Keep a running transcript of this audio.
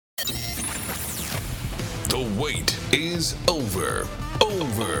The wait is over.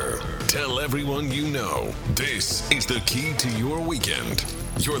 Over. Tell everyone you know. This is the key to your weekend.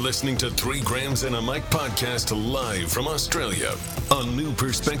 You're listening to 3 Grams and a Mic podcast live from Australia. A new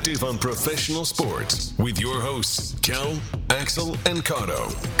perspective on professional sports with your hosts, Kel, Axel, and Cotto.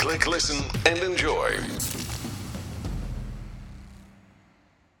 Click, listen, and enjoy.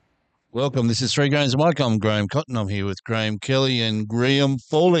 Welcome. This is 3 Grams and a Mic. I'm Graham Cotton. I'm here with Graham Kelly and Graham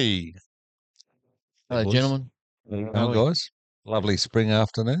Foley. Hello, gentlemen. Hello, guys. Lovely spring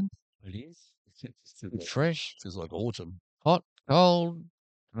afternoon. It is. It's fresh, Feels like autumn. hot, cold.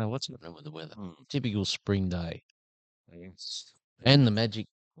 No, what's happening with the weather? Typical spring day. And the magic.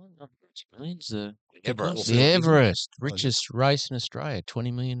 Well, not Magic Millions. The Everest. The Everest, richest race in Australia,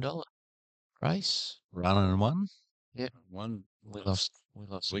 $20 million race. Running and one. One. We lost We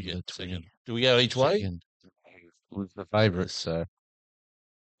the get 20 second. Do we go each way? second. It was the favourite, so it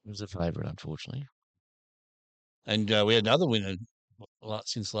was a favourite, unfortunately. And we had another winner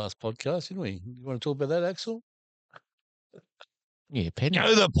since last podcast, didn't we? You want to talk about that, Axel? Yeah, Penrith.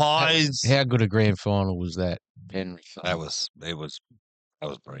 Go the Pies! How good a grand final was that? Penrith. That was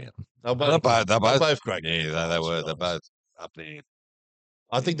brilliant. They're They're both great. Yeah, they were. They're both up there.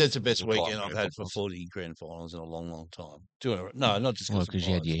 I think that's the best Quite weekend I've great had for footballs. Footy grand finals in a long, long time. No, not just Well, because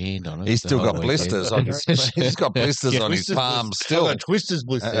you had your hand on it. He's the still whole got weekend. blisters on his. He's got blisters on his palms still. I've got twisters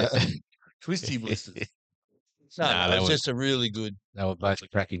blisters. Twisty blisters. No, Nah, it was that just a really good. They were both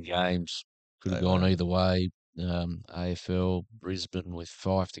cracking games. Could have They gone were. either way. AFL, Brisbane with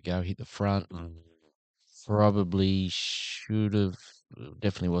 5 to go, hit the front. Probably should have.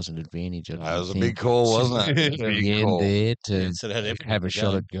 Definitely wasn't advantage. I That didn't was a think. big call, wasn't it? At the Big end call. there to Yeah, so they had everything have in a the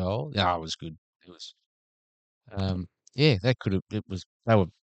shot game. at goal. Yeah, it was good. It was. Yeah, that could have. It was. They were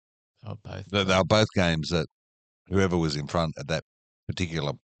both. They were both games that whoever was in front at that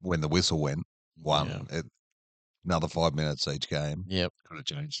particular when the whistle went won. Another 5 minutes each game. Yep. Could have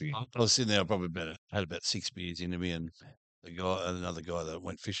changed the game. I was sitting there. I probably had about 6 beers into me, and another guy that I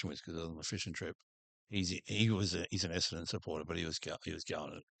went fishing with because I was on a fishing trip. He's an Essendon supporter, but he was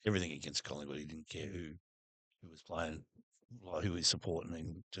going at everything against Collingwood. He didn't care who was playing, like who he was supporting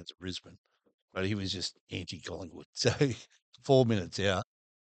in terms of Brisbane, but he was just anti-Collingwood. So 4 minutes out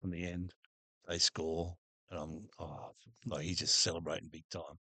from the end, they score, and he's just celebrating big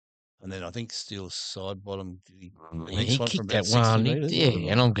time. And then I think Steele's side bottom. He next one from kicked about that 60 one. metres.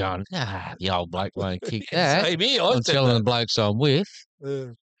 Yeah, and I'm going, the old bloke won't kick that. Same here. I I'm said telling the that. blokes I'm with, Yeah.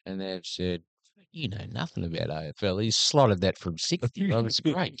 and they've said, you know nothing about AFL. He slotted that from 60. That was a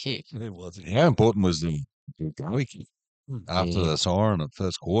great kick. It wasn't. How important was the goal kick after Yeah. the siren at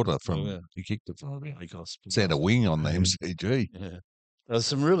first quarter from yeah. he kicked it from He got centre wing on the MCG. Yeah, there was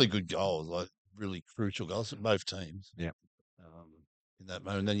some really good goals, like really crucial goals from both teams. Yep. In that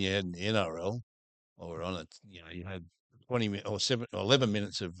moment, then you had in the NRL, while we're on it, you had 20 minutes or 11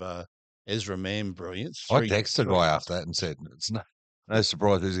 minutes of Ezra Mann brilliance. I texted a guy after that and said, "It's no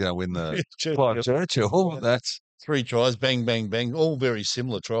surprise who's going to win the Clive Churchill." That's 3 tries, bang, bang, bang, all very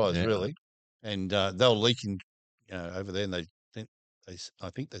similar tries, Yeah. really. And they were leaking, over there, and I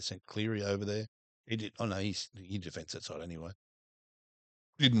think they sent Cleary over there. He did. Oh no, he defends that side anyway.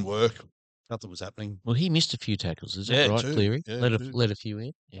 Didn't work. Nothing was happening. Well, he missed a few tackles. Is that Yeah, right, 2. Cleary? Yeah, let 2. a few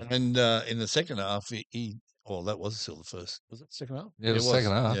in. Yeah. And in the second half, that was still the first. Was it the second half? it was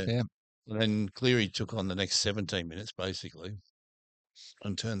second half. Yeah. And then Cleary took on the next 17 minutes, basically,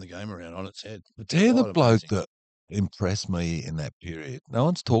 and turned the game around on its head. But they're the Quite bloke amazing. that impressed me in that period. No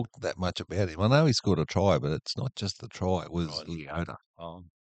one's talked that much about him. I know he scored a try, but it's not just the try. It was Right. Leota. Oh,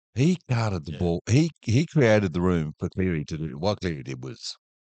 He guarded the Yeah. ball. He created the room for Cleary to do. What Cleary did was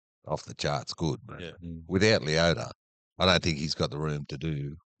off the charts good. But yeah. without Leota, I don't think he's got the room to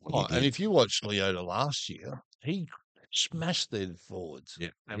do Oh, what he and did. if you watched Leota last year, he smashed their forwards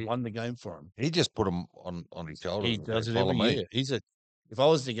and won the game for him. He just put them on his shoulders. He and does said, it "Follow every me." year. If I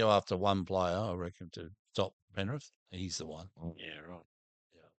was to go after one player, I reckon to stop Penrith, he's the one. Yeah, right.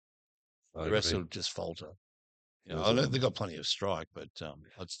 I The rest agree. will just falter. It was I know a- they've got plenty of strike, but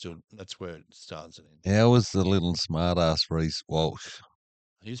that's where it starts and ends. How was the little smart ass Reece Walsh?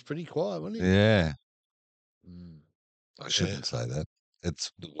 He was pretty quiet, wasn't he? Yeah, Mm. I shouldn't say that.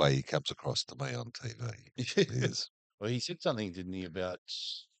 It's the way he comes across to me on TV. It is. Well, he said something, didn't he, about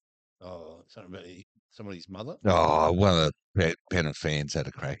something about somebody's mother? Oh, one of the Penrith fans had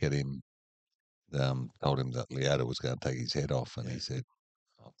a crack at him. Told him that Leota was going to take his head off, and he said,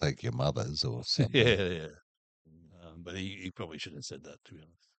 "I'll take your mother's," or something. Yeah. But he probably shouldn't have said that, to be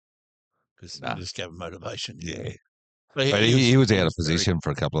honest, because Nah. it just gave him motivation. Yeah. But But he was out of very- position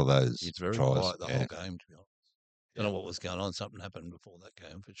for a couple of those He's very tries. quiet the yeah. whole game, to be honest. Don't know what was going on. Something happened before that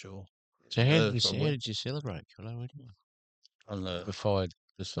game for sure. So how did probably. you celebrate, Cotto? On the Besides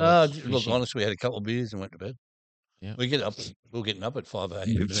look, fishing? honestly, we had a couple of beers and went to bed. Yeah. We were getting up at 5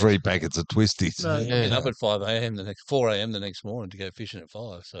 a.m. 3 packets of twisties. No, Yeah. getting up at 5 a.m. 4 a.m. the next morning to go fishing at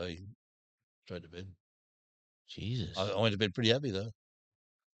 5. So he straight to bed. Jesus. I went to bed pretty happy though.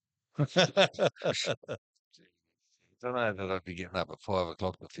 I don't know that I'd be getting up at 5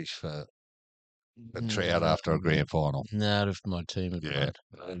 o'clock to fish for a Mm, trout after a grand final. Not if my team had Yeah.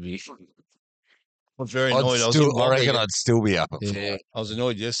 won. I'd be I was very annoyed. I reckon I'd still be up at 5. I was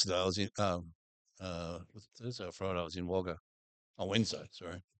annoyed yesterday. I was in Thursday or Friday. I was in Wagga. On Wednesday,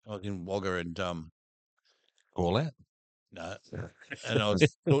 sorry. I was in Wagga and Call out. no, and I was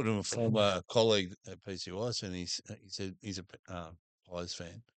talking to a former colleague at PCYS, and he said he's a Pies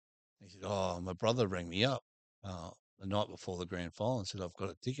fan. He said, "Oh, my brother rang me up the night before the grand final and said I've got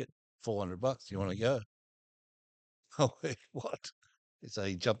a ticket, $400. Do you want to go?" I went, "What?" So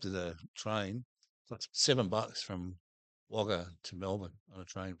he jumped in the train. It's $7 from Wagga to Melbourne on a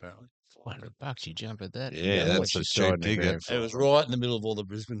train, apparently. $400. You jump at that. Yeah, that's a cheap ticket. And it was right in the middle of all the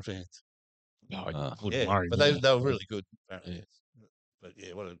Brisbane fans. No, I Oh. wouldn't Yeah, worry. but they were really good, apparently. Yeah. But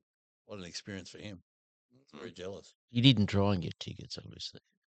yeah, what an experience for him. Very jealous. You didn't try and get tickets, obviously.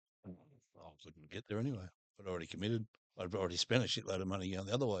 I couldn't get there anyway. I'd already committed. I'd already spent a shitload of money going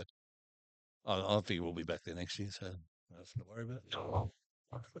the other way. I figure we'll be back there next year, so nothing to worry about.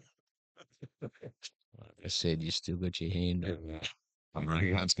 Like I said, you still got your hand up. I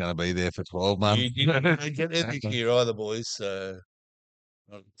reckon it's going to be there for 12 months. You didn't get there this year either, boys. So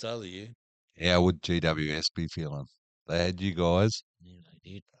not the tail of the year. How would GWS be feeling? They had you guys. Yeah,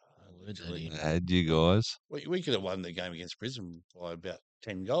 they did. They had you guys. We could have won the game against Brisbane by about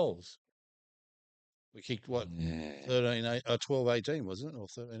 10 goals. We kicked what? Yeah. 12-18, wasn't it? Or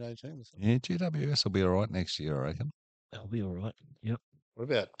 13-18 or something. Yeah, GWS will be all right next year, I reckon. They'll be all right. Yep. What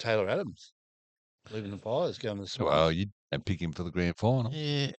about Taylor Adams? Leaving the Pies, going to the Swans. Well, you'd pick him for the grand final.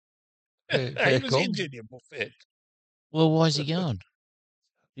 Yeah. He was injured, you buffet. Well, why is he going?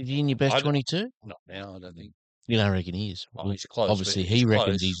 Is he in your best 22? Not now, I don't think. You don't reckon he is? Oh, he's close. Obviously, He's he reckons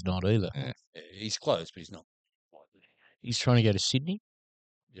close. he's not either. Yeah. He's close, but he's not. He's trying to go to Sydney.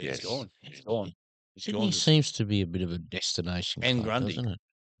 Yeah, Yes. He's gone. He's gone. He's Sydney gone. seems to be a bit of a destination And club, Grundy. doesn't it?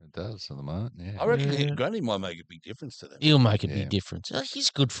 It does at the moment, yeah. I reckon Yeah. Grundy might make a big difference to them. He'll make a Yeah. big difference. He's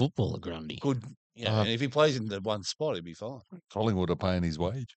a good footballer, Grundy. Good. Yeah, and if he plays in the one spot, he'll be fine. Collingwood are paying his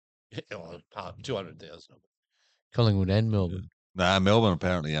wage. 200,000. Collingwood and Melbourne. Nah, Melbourne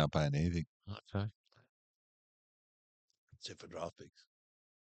apparently aren't paying anything. Okay. Except for draft picks.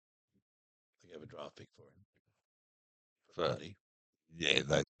 They gave a draft pick for him. For- Grundy. Yeah,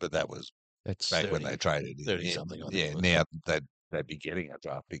 but that was That's back when they traded him. 30 Yeah, something, I think yeah, it was. now they'd be getting a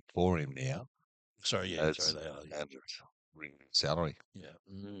draft pick for him now. Sorry, yeah, That's- sorry, they are. Yeah. and salary. Yeah.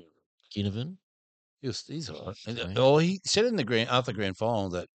 Ginnivan. He's all right. Okay. Oh, he said in the after grand final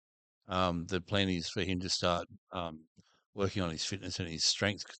that the plan is for him to start working on his fitness and his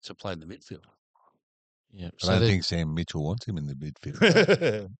strength to play in the midfield. Yeah. I don't think Sam Mitchell wants him in the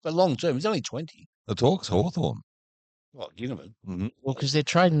midfield. But long term, he's only 20. The talk's Hawthorn. What, Ginnivan? Mm-hmm. Well, because they're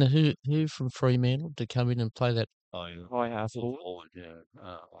trading who from Fremantle to come in and play that. Oh, yeah. High half forward, yeah.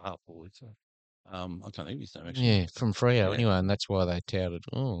 Half forward. So. I can't think of his name, actually. Yeah, from Freo Yeah. anyway, and that's why they touted,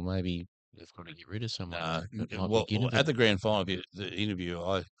 maybe they've got to get rid of someone. Nah, That might well, be Ginnivan. at the grand final, the interview,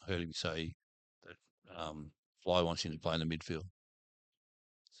 I heard him say that Fly wants him to play in the midfield.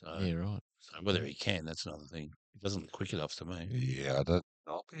 So, Yeah, right. so whether he can, that's another thing. He doesn't look quick enough to me. Yeah, I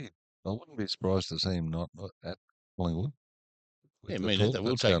wouldn't be surprised to see him not at Collingwood. Yeah, I With the mean, talk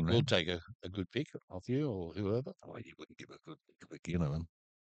we'll that's take going around. a good pick off you or whoever. Oh, you wouldn't give a good pick, you know.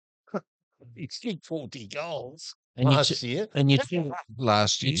 He's kicked 40 goals And you last year. And you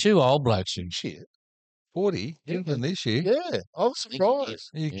Last year, two old blokes. Shit. 40, Yeah. even this year. Yeah, I was think he did. surprised.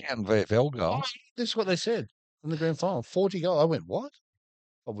 You Yeah. count VFL Oh, goals. this is what they said in the grand final. 40 goals. I went, what?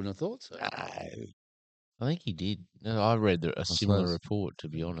 I wouldn't have thought so. I think he did. No, I read a similar suppose. report, to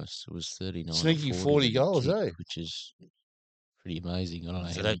be honest. It was 39. or Sneaky 40 40 that he goals, kicked, eh? Which is pretty amazing. I don't know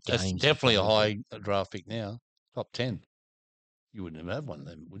So how many that's games. definitely a played, high draft pick now. Top 10. You wouldn't have had one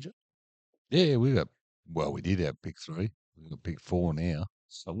then, would you? Yeah, we did have pick 3. We've got pick 4 now.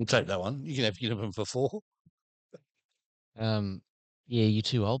 So we'll take that one. You can have Ginnivan for 4. Yeah, you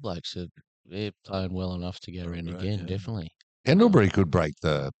two old blokes they're playing well enough to go around Right, again, yeah. definitely. Pendlebury could break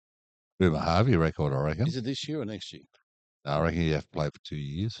the Boomer Harvey record, I reckon. Is it this year or next year? I reckon you have to play for 2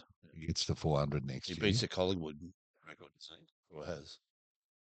 years. He gets to 400 next He year. beats the Collingwood record, or has.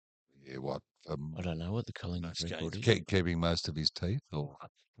 Yeah, what? I don't know what the Collingwood Most record is. Keeping most of his teeth? Or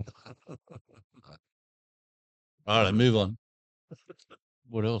All right, move on.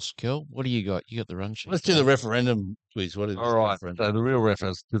 What else, Kel? What do you got? You got the run sheet. Let's do the mate. referendum, please. What is All the right. referendum? So the real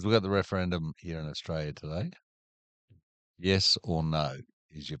reference, because we've got the referendum here in Australia today. Yes or no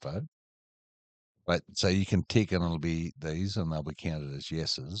is your vote. But so you can tick and it'll be these and they'll be counted as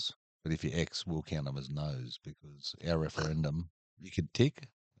yeses. But if you X, we'll count them as no's because our referendum, you could tick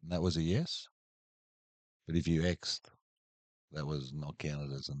and that was a yes. But if you X'd, that was not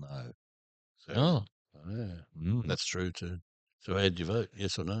counted as a no. So, Oh, yeah. That's true too. So how'd you vote?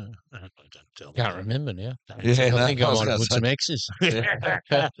 Yes or no? Don't tell me. can't remember now. Yeah, I no, think I I was might gonna have put say- some X's.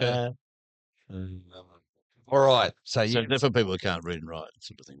 All right. So So you, they're for people who can't read and write,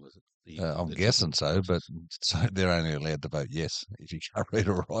 sort of thing, was it? I'm the guessing so, but boxes. so they're only allowed to vote yes if you can't read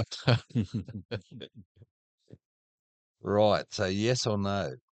or write. Right. So yes or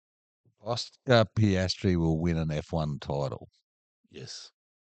no? Oscar Piastri will win an F1 title. Yes.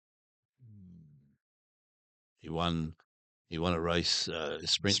 He won a race, a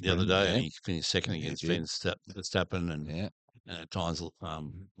sprint the other Sprint, day, yeah. and he finished second Yeah, he against did. Verstappen, and Yeah. at times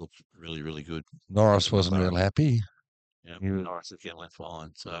looked really, really good. Norris wasn't real happy. Yeah, Norris is getting left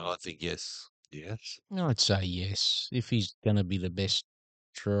behind, so I think yes. Yes. I'd say yes. If he's going to be the best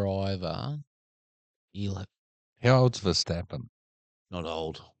driver, he'll have. How old's Verstappen? Not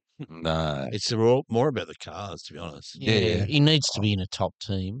old. No. It's more about the cars, to be honest. Yeah. He needs to be in a top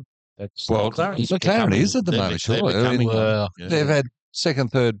team. That's Well, he's McLaren becoming- is at the they're moment, they're surely. becoming one. Well, Yeah. They've had second,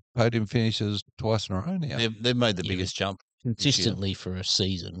 third podium finishes twice in a row now. They've made the Yeah, biggest jump. consistently for a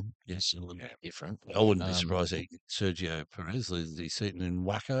season. Yes. It's a little bit different. I wouldn't be Um, surprised if Sergio Perez leads the season in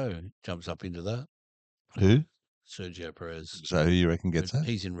Waco and jumps up into that. Who? Sergio Perez. So who you reckon gets that?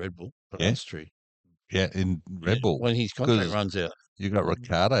 He's in Red Bull. Yeah. History. Yeah, in Red Bull. When his contract 'Cause runs out, You got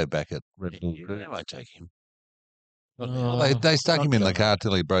Ricardo back at Red Bull. yeah, they won't take him. Oh, They stuck not him in the going. car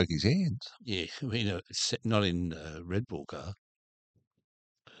till he broke his hands. Yeah, not in Red Bull car.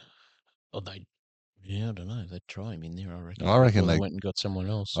 Yeah, I don't know. They'd try him in there, I reckon. I reckon before they- went and got someone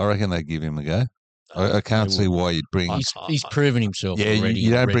else. I reckon they give him a go. I can't they see would. why you'd bring. He's proven himself Yeah, already you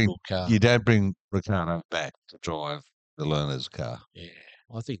in a don't Red bring Bull car. you don't bring Ricardo back to drive the learner's car. Yeah,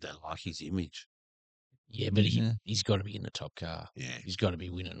 I think they like his image. Yeah, but Yeah. he's got to be in the top car. Yeah, He's got to be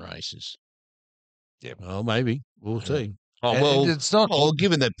winning races. Well, maybe we'll Yeah. see. Oh And well, it's not.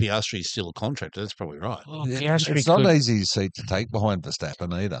 given that Piastri is still a contractor, that's probably right. Piastri It's not could- an easy seat to take behind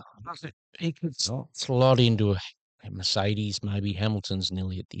Verstappen either. He could slot into a Mercedes, maybe. Hamilton's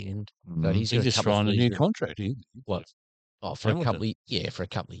nearly at the end. So Mhm. he's He got just a couple signed a of new years. contract. What? Oh, for Hamilton. a couple of, for a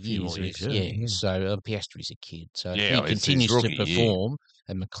couple of Few years. more years, Yeah. yeah. So Piastri's a kid. So Yeah, if it's he his continues to rookie year. perform,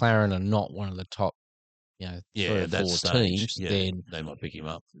 and McLaren are not one of the top, Yeah, 3 or that 4 stage, teams, yeah, then they might pick him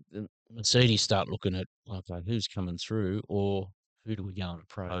up. Mercedes start looking at okay, who's coming through, or who do we go and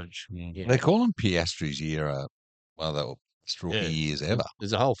approach? Yeah. They call him Piastri's year one of the best rookie Yeah. years ever.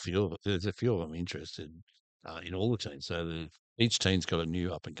 There's a few of them interested in all the teams. So each team's got a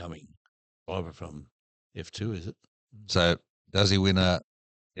new up and coming driver from F2, is it? So does he win a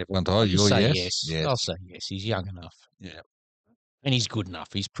F1 title? I'll just You're say yes. yes. I'll say yes. He's young enough. Yeah. And he's good enough.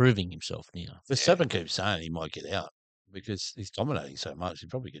 He's proving himself now. Verstappen keeps saying he might get out because he's dominating so much. He's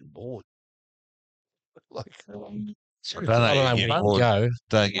probably getting bored. Like, I don't know. I don't Yeah, know or- when go.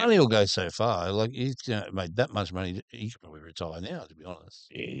 Don't get, money will go so far. Like he's made that much money, he could probably retire now. To be honest,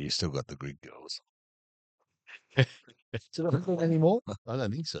 yeah, you still got the grid girls. is it not good anymore? I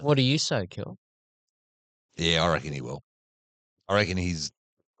don't think so. What do you say, Kel? Yeah, I reckon he will. I reckon he's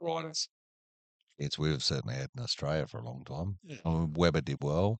right. It's we've certainly had in Australia for a long time. Yeah. I mean, Webber did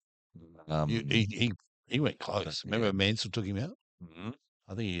well. He went close. Yeah. Remember Mansell took him out? Mhm.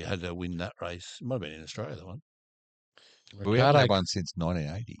 I think he had to win that race. It might have been in Australia, that one. We haven't had one since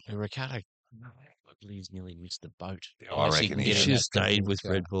 1980. Ricardo, I believe he's nearly missed the boat. I Unless reckon can he get If in he that had stayed Red Bull with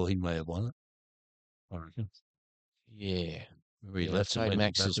car. Red Bull, he may have won it. I reckon. Yeah. Remember he I'd left and say went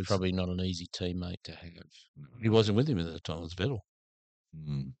Max is backwards. probably not an easy teammate to have. He wasn't with him at the time. It was Vettel.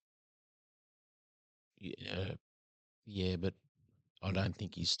 Mm. Yeah, but I don't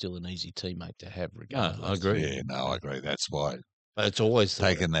think he's still an easy teammate to have No, regardless. I agree. Yeah, no, I agree. That's why But it's always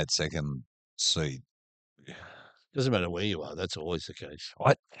taking that second seat. doesn't matter where you are. That's always the case.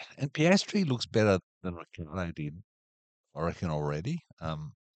 And Piastri looks better than Ricardo did, I reckon, already.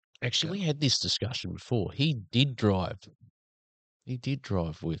 Actually, we had this discussion before. He did drive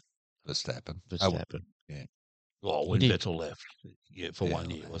with Verstappen. Verstappen. Well, He when did. Vettel left, for 1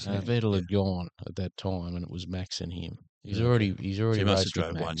 year, wasn't it? Vettel had gone at that time, and it was Max and him. He's Yeah. already He must have raced with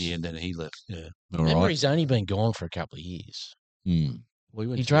drove 1 Max. year and then he left. Yeah. All Remember, right. he's only been gone for a couple of years. Mm. Well,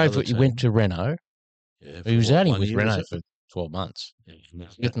 went He to the drove. other He went team. to Renault. Yeah, He was for what, only 1 with year, was Renault it? for 12 months. Yeah.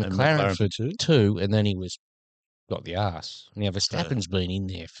 With And McLaren for two. 2, and then he was got the arse. Now, Verstappen's been in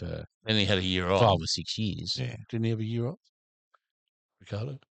there for Then he had a year 5 off. or 6 years. Yeah. Didn't he have a year off?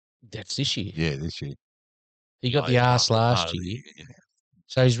 Ricardo? That's this year. Yeah, this year. He got the arse last year.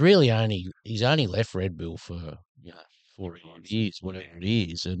 So he's only left Red Bull for 4 years, whatever it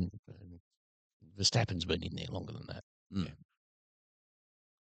is, and Verstappen's been in there longer than that. Mm.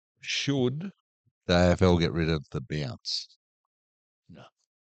 Should the AFL get rid of the bounce?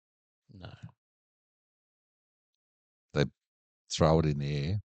 No. They throw it in the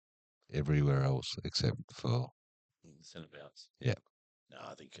air everywhere else except for Centre bounce. Yeah. No,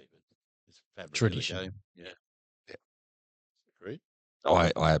 I think keep it. It's fabric Tradition. of the game. Yeah. Agreed.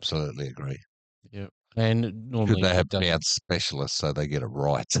 I absolutely agree. Yeah. And normally Should they have it doesn't- bounce specialists so they get it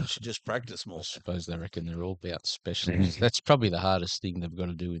right? You should just practice I more. suppose they reckon they're all bounce specialists. That's probably the hardest thing they've got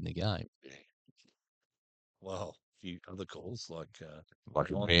to do in the game. Well, a few other calls like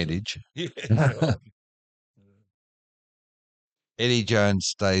Advantage. Yeah. Right. Eddie Jones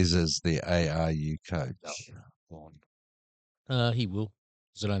stays as the ARU coach. He will,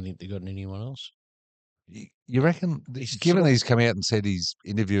 because I don't think they've got anyone else. You reckon, given he's come out and said he's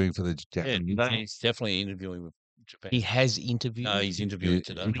interviewing for the Yeah, Japanese? he's definitely interviewing with Japan. He has interviewed. No, he's interviewing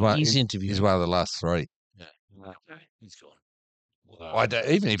today. He's interviewing. He's one of the last three. Yeah. He's gone.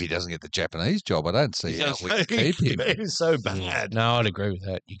 Even if he doesn't get the Japanese job, I don't see how we can keep him. It's so bad. No, I'd agree with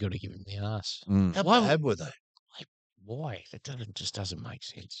that. You got to give him the arse. Mm. How Why- bad were they? Why? That just doesn't make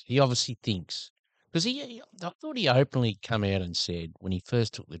sense. He obviously thinks because I thought he openly come out and said when he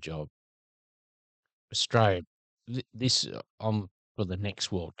first took the job, Australia, this for the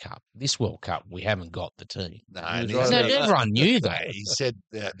next World Cup. This World Cup, we haven't got the team. No, He was and right So about that. everyone knew that. he said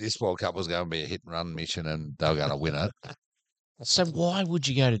that this World Cup was going to be a hit and run mission and they were going to win it. So why would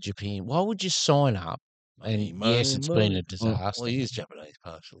you go to Japan? Why would you sign up? And Money, yes, it's money. been a disaster. Well, he is Japanese,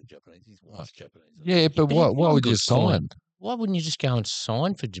 partially Japanese. His wife's Japanese. Yeah, but But why he- would you good sign? point. Why wouldn't you just go and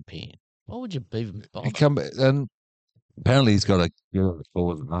sign for Japan? Why would you even bother? You come and apparently he's got a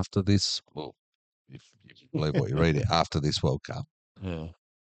forward after this. Well, if you believe what you read, after this World Cup, Yeah.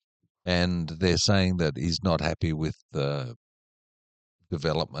 and they're saying that he's not happy with the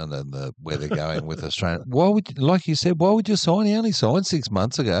development and where they're going with Australia. Why would, like you said, why would you sign? He only signed 6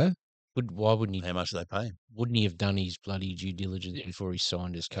 months ago. Why wouldn't he? How much do they pay him? Wouldn't he have done his bloody due diligence before he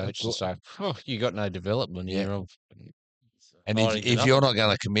signed as coach? Well- To say, oh, you got no development Yeah. here. And if you're not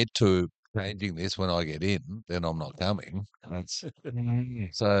going to commit to changing this when I get in, then I'm not coming.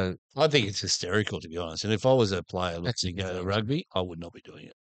 So I think it's hysterical, to be honest. And if I was a player That's looking to go to insane. rugby, I would not be doing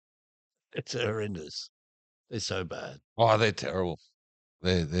it. It's horrendous. They're so bad. they're terrible.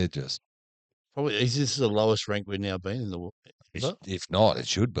 They're just Probably is this the lowest rank we've now been in the world? if not, it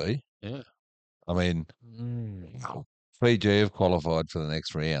should be. Yeah. I mean, Mm. Fiji have qualified for the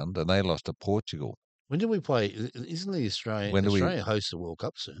next round and they lost to Portugal. When do we play? Isn't the Australian? When do we- Australia hosts the World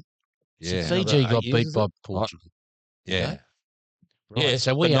Cup soon? So Yeah, Fiji Another got 8 years, beat is by it? Portugal. yeah. Yeah,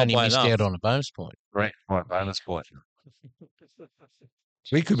 so But we not only by missed enough. out on a bonus point. Right, bonus point.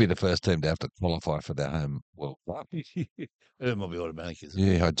 We could be the first team to have to qualify for their home World Cup. It might be automatic, isn't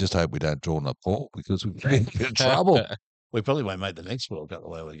it? Yeah, I just hope we don't draw Nepal because we could get in trouble. We probably won't make the next World Cup the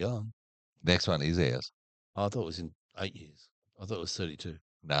way we're going. Next one is ours. I thought it was in 8 years. I thought it was 32.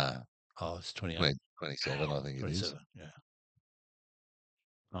 No, Oh, it's 28. 27, I think it is. 27. Yeah.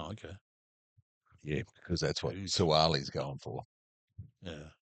 Oh, okay. Yeah, because that's what Jeez. Suwali's going for. Yeah.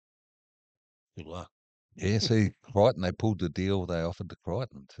 Good luck. Yeah, see, Crichton, they pulled the deal they offered to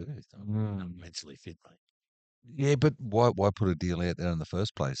Crichton too. I'm mentally fit, mate. Yeah, but why put a deal out there in the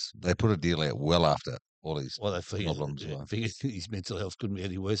first place? They put a deal out well after all these Well, they figured, problems. were. figured his mental health couldn't be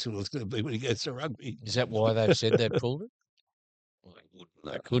any worse than it was going to be when he goes to rugby. Is that why they've said they pulled it?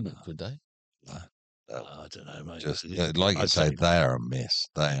 No, They couldn't, could they? no. I don't know, mate. Just like you I'd say, they are a mess.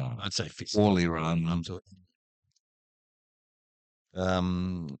 They are I'd say fit. poorly run. I'm talking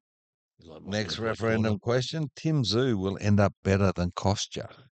like Next Michael referendum question: Tim Zoo will end up better than Kostya.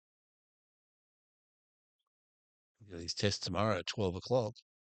 He's got his test tomorrow at 12 o'clock.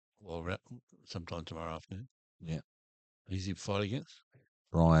 Well, sometime tomorrow afternoon. Yeah. Who's he fight against?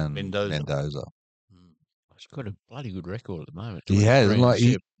 Ryan Mendoza. Mendoza. He's got a bloody good record at the moment. He has, 23 like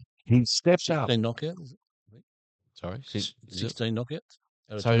and he stepped up. 16 knockouts. Sorry. 16 knockouts.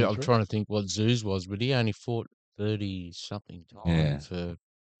 out of So I'm 23? trying to think what Zeus was, but he only fought 30 something times for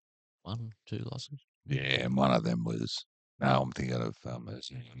 1-2 losses. Yeah, and one of them was. No, I'm thinking of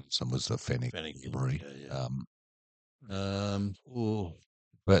some was the Fennec. Fennec, Brewery. yeah, yeah.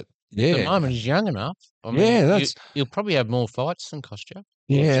 But At the yeah, moment, he's young enough. I mean, Yeah, that's- he'll probably have more fights than Kostya.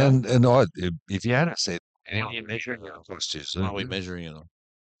 yeah, and I if you had said, how are you measuring your Kostya What are we Zoo? measuring it on?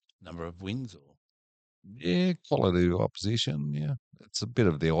 Number of wins or Yeah, quality of opposition. Yeah, it's a bit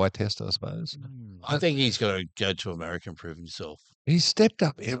of the eye test, I suppose. I think he's got to go to America and prove himself. He stepped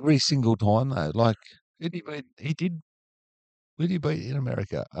up every single time though. Like, did he beat? He did. Who did he beat in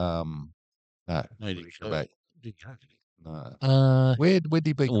America? No, No, he didn't go go. back. Did he go? No. Where did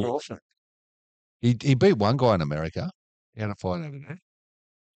he beat? Wolf. He beat one guy in America. He had a fight over there.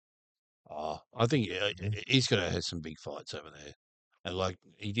 I think he's got to have some big fights over there. And like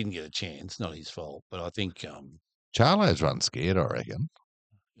he didn't get a chance, not his fault. But I think, Charlo's run scared, I reckon.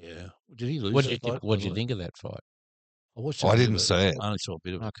 yeah. Did he lose? What that fight? did you think of that fight? I watched. I didn't see it. I only saw a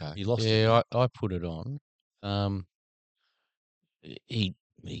bit of it. Okay. He lost. Yeah, it, I put it on. He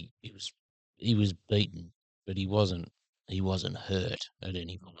was beaten, but he wasn't hurt at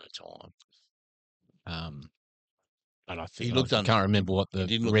any point in time. And I think I can't remember what the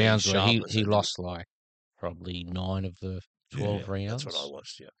didn't look rounds as were. sharp as He they lost like probably 9 of the 12 rounds. That's what I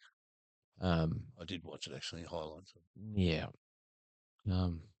watched. Yeah, I did watch it actually. Highlights. Yeah.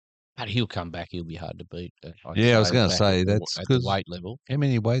 But he'll come back. He'll be hard to beat. I was going to say that's at the weight level. How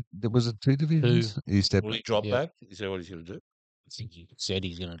many weight? Was it 2 divisions? He stepped. Will he drop back? Is that what he's going to do? I think he said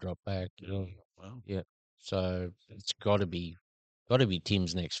he's going to drop back. Wow. Yeah. So it's got to be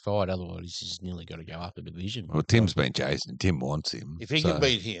Tim's next fight. Otherwise, he's nearly got to go up a division. Well, Tim's been chasing. Tim wants him. If he can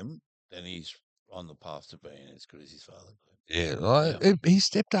beat him, then he's on the path to being as good as his father. Yeah, he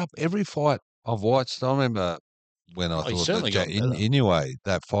stepped up every fight I've watched. I remember when I thought that anyway,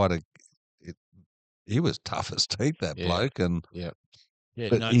 that fighter, he was tough as teeth, that bloke, and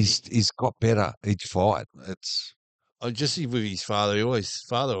but he's got better each fight. It's. I just see with his father.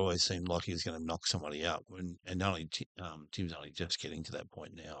 Father always seemed like he was going to knock somebody out, and only Tim's only just getting to that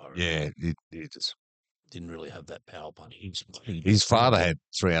point now. Yeah, he just didn't really have that power punch. His father had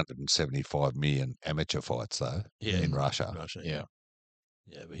 375 million amateur fights though in Russia. Yeah,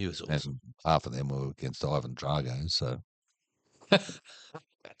 but he was awesome. And half of them were against Ivan Drago. So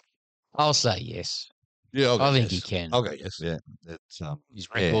I'll say yes. Yeah, I think he can. Okay, yes. Yeah, it's his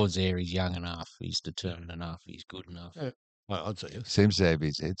record's there. He's young enough. He's determined enough. He's good enough. Yeah. Well, I'd say yes. Seems to have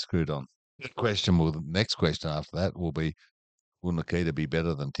his head screwed on. The next question after that will be: will Nikita be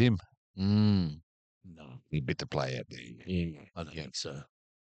better than Tim? No, he bit to play out there. Yeah, I don't think so.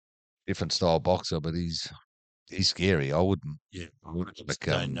 Different style boxer, but he's scary. I wouldn't. Yeah, I wouldn't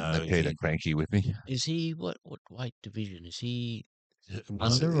become Nikita cranky with me. Is he what weight division is he?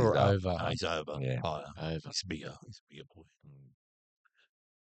 Under or over? No, he's over. Yeah, higher. Over. He's bigger. He's a bigger boy.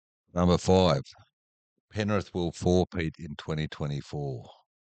 Number 5. Penrith will 4-peat in 2024.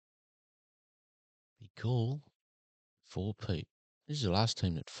 Be cool. 4-peat. This is the last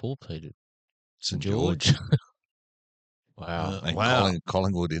team that 4-peated. St George. Wow. And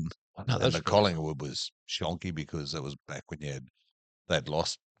Collingwood in. No, and the Collingwood was shonky because it was back when they'd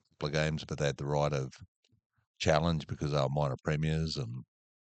lost a couple of games, but they had the right of challenge because they were minor premiers. And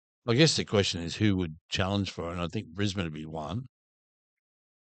I guess the question is who would challenge for it, and I think Brisbane would be one.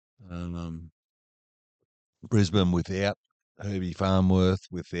 Brisbane without Herbie Farnworth,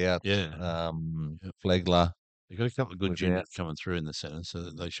 without Flegler. They've got a couple of good juniors coming through in the centre, so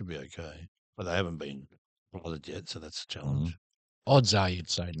they should be okay. But they haven't been bothered yet, so that's a challenge. Odds are you'd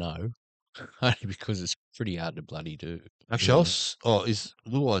say no, only because it's pretty hard to bloody do. Actually, is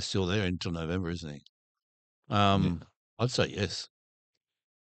Luai still there until November, isn't he? I'd say yes.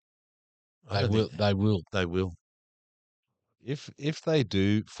 They will. They will. If they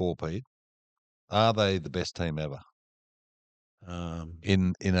do 4-peat, are they the best team ever?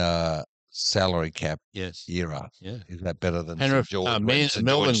 In a salary cap era. Yeah. Is that better than Penrith, St George? St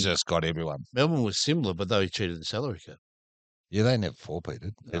Melbourne George just got everyone. Melbourne was similar, but they cheated the salary cap. Yeah, they never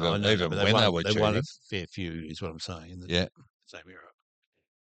 4-peated. Even when they were cheating. They won a fair few, is what I'm saying. In the same era.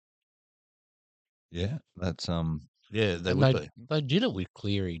 Yeah, that's Yeah, they would be. They did it with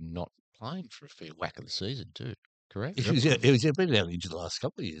Cleary not playing for a fair whack of the season too. Correct? He was been out injured the last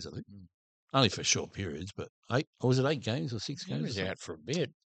couple of years, I think. Only for short periods, but 8 games or 6 games? He was out for a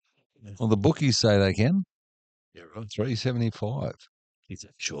bit. Yeah. Well, the bookies say they can. Yeah, right. 375. He's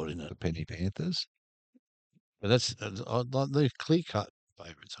short, isn't it? The Penny Panthers. But they're clear-cut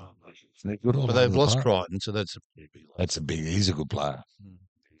favourites, aren't they? They're good all but they've lost park. Crichton, so that's a pretty big loss. He's a good player.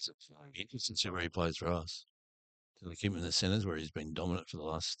 He's interesting to see where he plays for us. Do they keep him in the centres where he's been dominant for the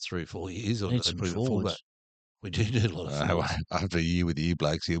last 3 or 4 years, or do they put him at fullback? We do a lot of after a year with you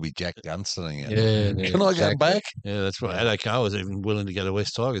blokes, he'll be Jack Dunstoning. Yeah, Can I go back? Yeah, that's right. Addo Carr was even willing to go to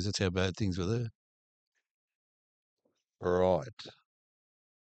West Tigers. That's how bad things were there. Right.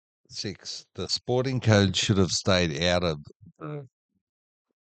 6. The sporting code should have stayed out of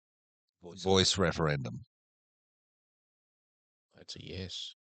voice referendum. That's a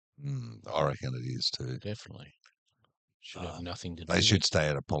yes. I reckon it is too. Definitely. Should have nothing to do They with should it. stay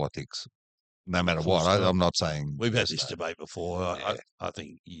out of politics, no matter Full what. stop. I'm not saying We've had yes, this no. debate before. Yeah. I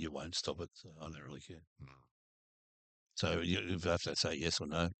think you won't stop it. So I don't really care. So you have to say yes or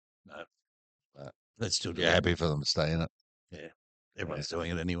no. No. Let's still do You're it. happy for them to stay in it. Yeah. Everyone's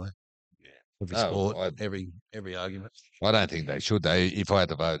doing it anyway. Yeah. Every No, sport, every argument. I don't think they should. If I had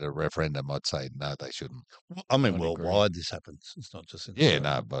to vote a referendum, I'd say no, they shouldn't. I mean, I'd agree. worldwide this happens. It's not just in Yeah, Australia.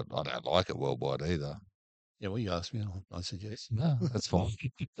 no, but I don't like it worldwide either. Yeah, well, you asked me. I said yes. No, that's fine.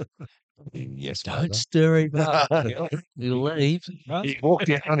 Yes, Don't stir him up. He'll leave. He walked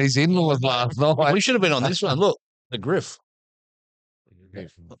out on his in-laws last night. We should have been on this one. Look, the Griff.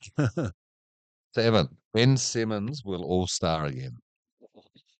 7. Ben Simmons will all-star again.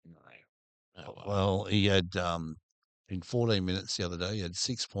 Well, he had in 14 minutes the other day, he had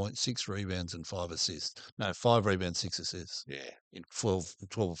 6 points, 6 rebounds, and 5 assists. No, 5 rebounds, 6 assists. Yeah. In 12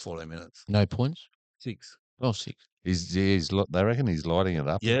 or 14 minutes. No points? 6. Oh, 6. They reckon he's lighting it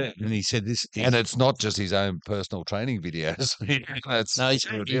up. Yeah, and he said this. And it's not just his own personal training videos.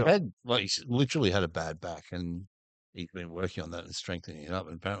 He's literally had a bad back, and he's been working on that and strengthening it up.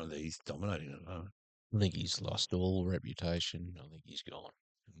 And apparently, he's dominating at the moment. I think he's lost all reputation. I think he's gone.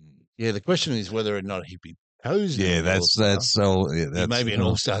 Yeah, the question is whether or not he'd be posing. Yeah, that's all. Yeah, He may be an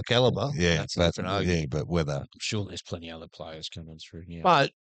all-star caliber. Yeah, that's a different argument. yeah, but whether I'm sure there's plenty other players coming through. Yeah,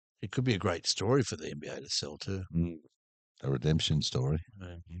 But it could be a great story for the NBA to sell too. a redemption story.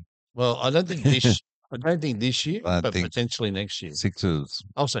 Well, I don't think this year, I but think potentially next year. Sixers.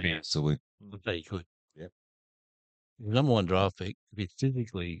 I'll say yes. So we. I'll say he could. Yep. Number 1 draft pick, if he's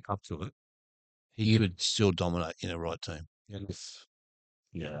physically up to it, he could still dominate in a right team.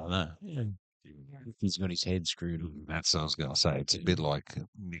 Yeah, I know. Yeah. he's got his head screwed on. That's what I was going to say. It's a bit like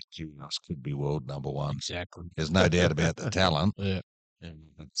Nick Jonas could be world number 1. Exactly. There's no doubt about the talent. Yeah.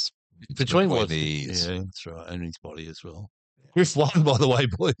 It's Between the what he is. Yeah, that's right. And his body as well. Griff won, by the way,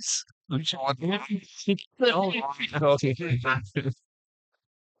 boys.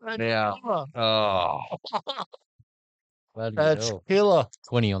 Now, Bloody That's hell. killer.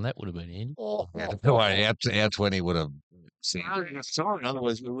 20 on that would have been in. the way our 20 would have seen. Sorry,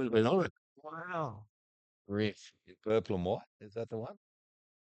 otherwise we would have been on it. Wow. Griff. Purple and white. Is that the one?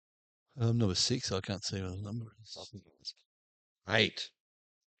 Number 6, I can't see what the number is. 8.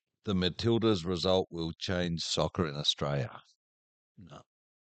 The Matildas result will change soccer in Australia. No.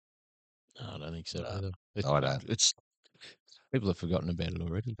 No, I don't think so No. either. I don't. It's people have forgotten about it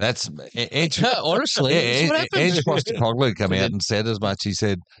already. That's Edge. Honestly, it's what happened. Edge Postecoglou come out and said as much. He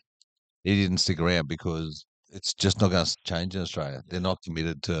said he didn't stick around because it's just not going to change in Australia. They're not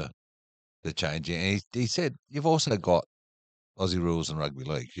committed to changing. And he said you've also got Aussie rules and rugby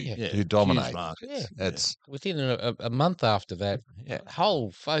league who dominate. Huge markets. Yeah. It's Within a month after that, Yeah. the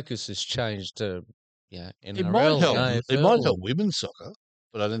whole focus has changed to NRL. It might help. It AFL. might help women's soccer,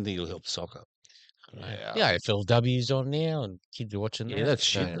 but I don't think it'll help soccer. The AFLW's on now, and kids are watching that. Yeah, that's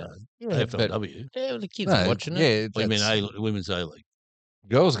shit. So, Though. yeah, but AFLW. the kids are watching it. Yeah, What do you mean that's- women's A League?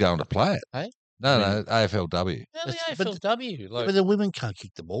 girls going to play it. Hey? No, AFLW. Yeah, the That's- but- AFLW. Like, But the women can't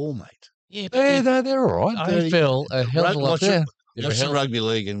kick the ball, mate. yeah, Yeah, but no, they're all right. AFL a hell of a lot. Watch They're a the hell- rugby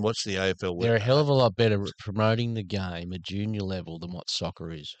league and watch the AFL. They're a women. hell of a lot better at promoting the game at junior level than what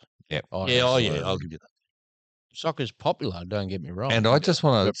soccer is. Yep. I Yeah, reckon. I'll give you that. Soccer's popular. Don't get me wrong. And I just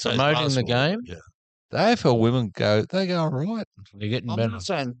want But to. So is promoting the basketball, game, Yeah. The AFL women they go all right. they're getting I'm better. not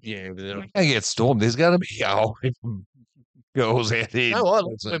saying, yeah, but They get stormed. There's going to be girls out here. no, I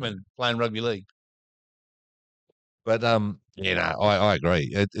like women playing rugby league. But I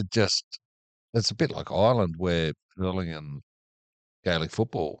agree. It's a bit like Ireland where hurling and Gaelic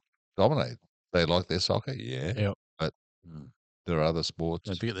football dominate. They like their soccer, yeah. Yep. But there are other sports.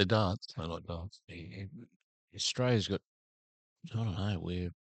 Don't forget their dance. I like dance. Australia's got, I don't know, we're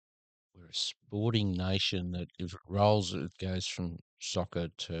a sporting nation that if it rolls, it goes from soccer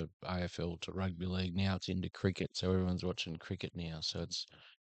to AFL to rugby league. Now it's into cricket, so everyone's watching cricket now. So it's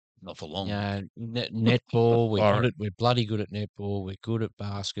Not for long. netball. We're bloody good at netball. We're good at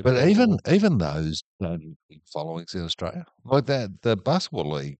basketball. But even those don't have big followings in Australia. Like that, the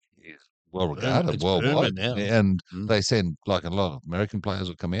basketball league is well regarded It's worldwide. booming now. And Mm. they send like a lot of American players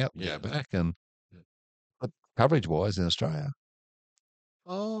will come out and Yeah. go back. And but coverage wise in Australia,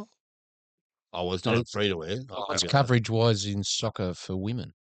 Oh, it's not free to wear. It's coverage wise in soccer for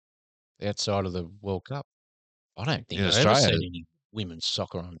women outside of the World Cup. I don't think In I've ever Australia- seen any women's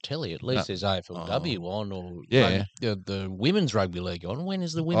soccer on telly. At least there's AFLW on, or Yeah. the women's rugby league on. When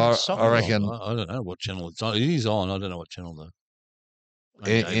is the women's soccer I on? reckon I don't know what channel it's on. It is on. I don't know what channel though.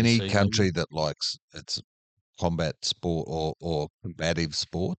 Maybe any ABC, country that likes combat sport or combative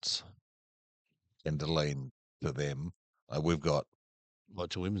sports tend to lean to them. We've got Like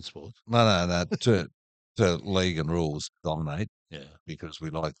to women's sports. no to league and rules dominate Yeah. because we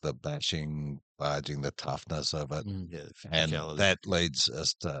like the bashing, barging, the toughness of it, Yeah. and physicality. that leads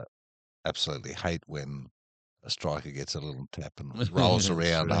us to absolutely hate when a striker gets a little tap and rolls It's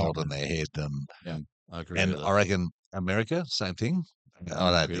around true. holding their head Yeah, I agree and with that. I reckon America, same thing. I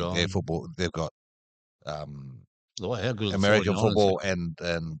don't think their Gridiron. football. They've got How good are the American 49ers? football and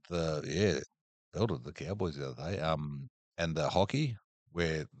belted the Cowboys the other day. And the hockey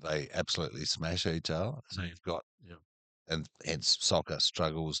where they absolutely smash each other. So you've got and hence soccer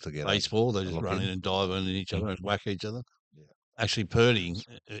struggles to get Baseball, they a just look run in and dive in each other and whack each other. Yeah. Actually, Purdy,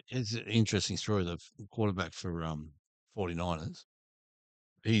 it's an interesting story. The quarterback for 49ers.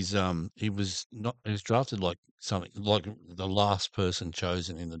 He was drafted like something like the last person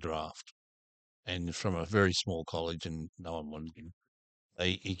chosen in the draft, and from a very small college, and no one wanted him.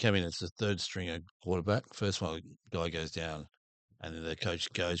 He came in as the third stringer quarterback. First one guy goes down, and then the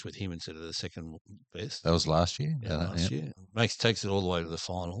coach goes with him instead of the second best. That was last year. Yeah, last year. Takes it all the way to the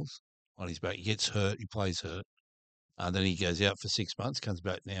finals on his back. He gets hurt. He plays hurt. Then he goes out for 6 months, comes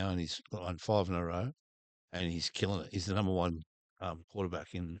back now, and he's won 5 in a row, and he's killing it. He's the number one quarterback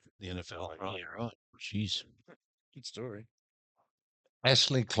in the NFL. Right. Yeah, right. Jeez. Good story.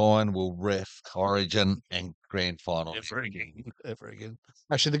 Ashley Klein will ref Origin and Grand Final. Ever again.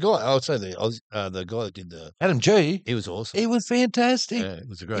 Actually, the guy, I would say the guy that did Adam G. he was awesome. He was fantastic. Yeah, it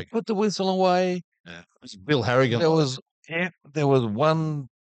was a great. He put the whistle away. Yeah. It was Bill Harrigan. There was one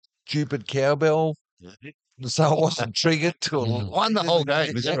stupid cowbell, so it wasn't triggered till Won the whole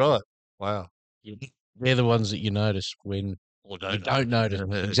game. Is that right? Wow. They're the ones that you notice when Or you don't notice.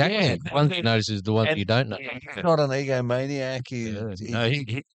 Exactly. Yeah, the ones you notice is the ones And- you don't know. He's not an egomaniac. No,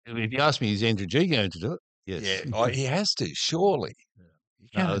 if you ask me, is Andrew G going to do it? Yes. He has to, surely. You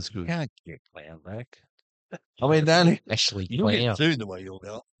No, can't, that's good. you can't get Clown back. I mean, Ashley You'll get Clown. sued the way you'll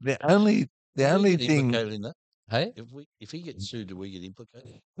go. the only thing, implicated in that. Hey? If he gets sued, do we get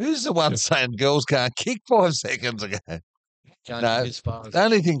implicated? who's the one saying girls can't kick 5 seconds ago? Can't No, get as far as The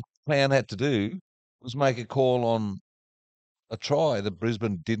only thing Clown had to do was make a call on a try that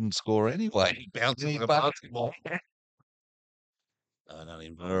Brisbane didn't score anyway. he bounced He like a bucked- basketball. Only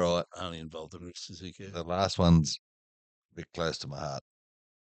involved, All right. only involved the Suzuki. The last one's a bit close to my heart.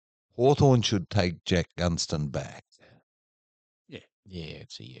 Hawthorn should take Jack Gunston back. Yeah,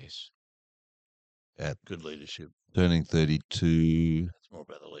 it's a yes. Good leadership. Turning 32. It's more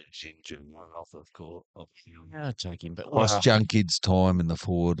about the leadership and off of court. I'll take him, but Lost Junkid's time in the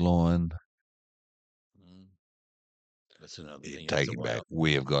forward line. That's another thing. Take him back.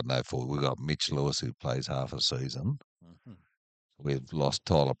 We have got no forward. We've got Mitch Lewis who plays half a season. Mm-hmm. We've lost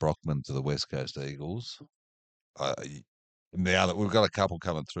Tyler Brockman to the West Coast Eagles. Now that we've got a couple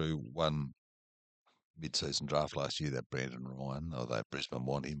coming through, one mid-season draft last year, that Brandon Ryan, although Brisbane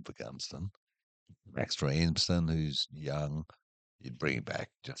want him for Gunston. Max Ramsden, who's young, you'd bring him back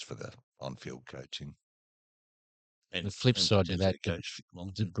just for the on-field coaching. And the flip side to that, coach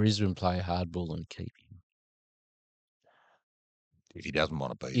did Brisbane play hardball and keep him? If he doesn't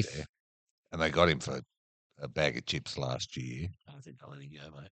want to be there. And they got him for a bag of chips last year. I think I'll let him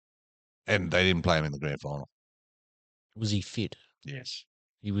go, mate. And they didn't play him in the grand final. Was he fit? Yes.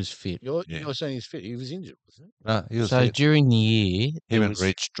 He was fit. You're saying he's fit. He was injured, wasn't he? No, he was So fit. during the year, Him and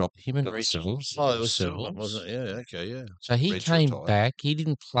Rich dropped him and to Rich. Civils. Oh, it was Civils. Silver, wasn't it? Yeah, okay, yeah. So he Rich came retired. back. He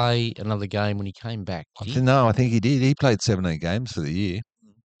didn't play another game when he came back. Did he? No, I think he did. He played 17 games for the year.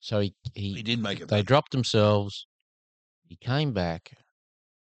 So He did make it They back. dropped themselves. He came back.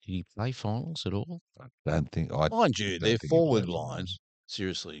 Did he play finals at all? Don't think. Mind you, don't their think he forward played line finals.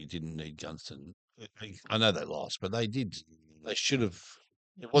 seriously didn't need Gunston. I know they lost, but they did. They should have.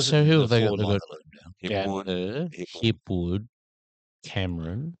 It wasn't So who the have they got? forward They line got that let them down. Gardner, Hipwood,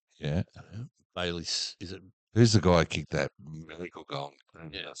 Cameron. Yeah. Bailey, is it? Who's the guy who kicked that miracle goal?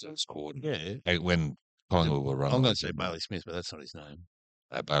 Yeah, scored. Yeah. When Collingwood were running. I'm going to say Bailey Smith, but that's not his name.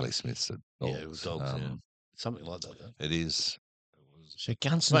 Bailey Smith's the Dogs. Yeah, it was Dogs. Yeah. Something like that. Though. It is. So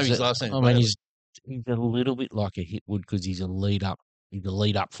Gunston's. Maybe his last name. I mean, he's a little bit like a Hipwood because he's a lead up. He's a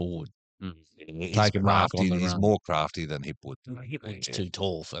lead up forward. He's Take a mark on the He's run. more crafty than Hipwood. Hipwood's too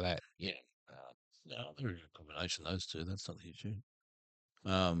tall for that. Yeah. No, they're a good combination, those two. That's not the issue.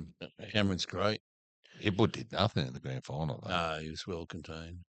 Cameron's great. Hipwood did nothing in the grand final. Though. He was well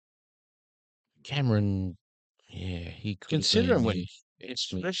contained. Cameron, yeah, he could. Considering when,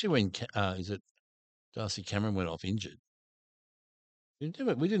 especially when, is it Darcy Cameron went off injured? We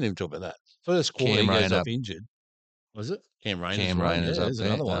didn't even talk about that. First quarter, Cam he goes Rayner. off injured. Was it? Cam Rayner's Cam right. Rayner's Yeah, up there's there.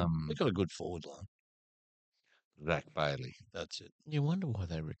 another one. They've got a good forward line. Zach Bailey. That's it. You wonder why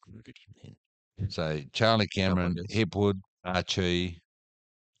they recruited him then. So Charlie Cameron, guess. Hipwood, Archie,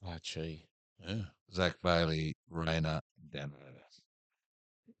 Archie. Yeah. Zach Bailey, Rayner, Dano.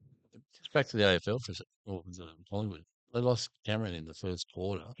 Just back to the AFL for a second. Or Collingwood. They lost Cameron in the first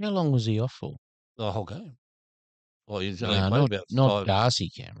quarter. How long was he off for? The whole game. Well, he's only No, played about not 5. Darcy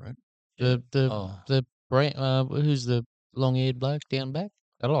Cameron. Yeah. Who's the long-haired bloke down back?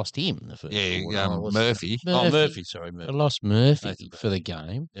 They lost him in the first quarter. Yeah, Murphy. Murphy. Sorry, Murphy. They lost Murphy Nathan for the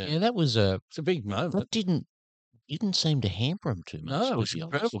game. Yeah. Yeah, that was It's a big moment. that didn't seem to hamper him too much. No, it was to be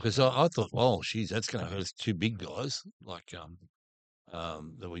incredible honest. because I thought, oh, geez, that's going to hurt us. 2 big guys like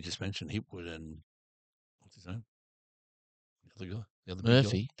that we just mentioned, Hipwood and what's his name? The other guy, the other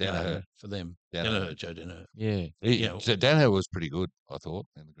Murphy. big guy. Danaher. For them. Danaher. Joe Danaher. Yeah. So Dano was pretty good, I thought,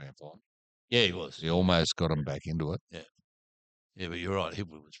 in the grand final. Yeah, he was. He almost got him back into it. Yeah, but you're right.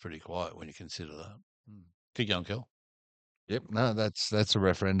 Hipwood was pretty quiet when you consider that. Keep going, Kel. Yep, no, that's a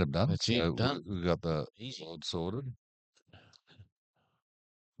referendum done. That's it, done. We got the Easy. board sorted.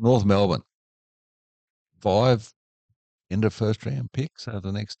 North Melbourne, 5 end of first round picks over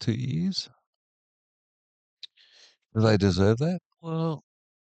the next 2 years. Do they deserve that? Well,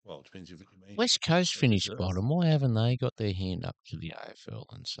 Well, it depends if you mean. West Coast finished deserve. bottom. Why haven't they got their hand up to the AFL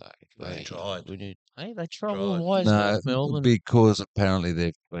and say They tried. They tried. Well, Tried. why is No, North Melbourne? because apparently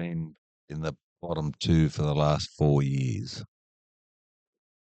they've been in the bottom 2 for the last 4 years.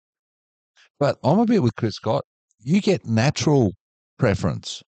 But I'm a bit with Chris Scott. You get natural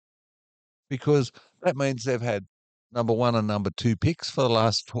preference because that means they've had number 1 and number 2 picks for the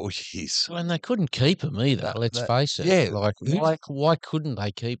last 4 years. And they couldn't keep him either. Let's face it. yeah, Like why couldn't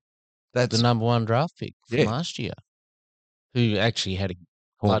they keep That's the number 1 draft pick from Yeah. last year? Who actually had a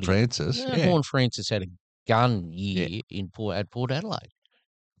Horn bloody- Francis. Yeah, Yeah. Horn Francis had a gun year at Port Adelaide.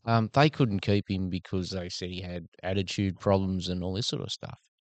 They couldn't keep him because they said he had attitude problems and all this sort of stuff.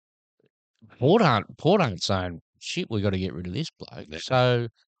 Port aren't saying shit. We got to get rid of this bloke. Yeah. So,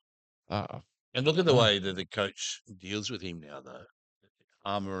 And look at the way that the coach deals with him now, though.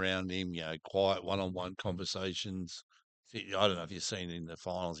 Arm around him, quiet one-on-one conversations. See, I don't know if you've seen in the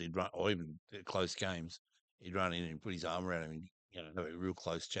finals, he'd run, or even the close games, he'd run in and put his arm around him and have a real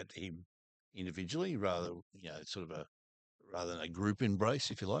close chat to him individually, rather rather than a group embrace,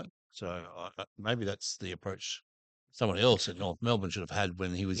 if you like. So maybe that's the approach someone else at North Melbourne should have had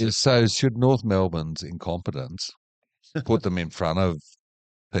when he was. So should North Melbourne's incompetence put them in front of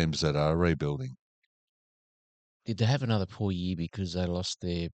teams that are rebuilding? did they have another poor year because they lost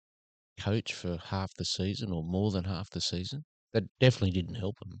their coach for half the season or more than half the season? That definitely didn't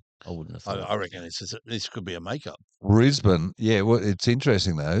help them. I wouldn't have thought. I reckon this could be a makeup. Brisbane, well, it's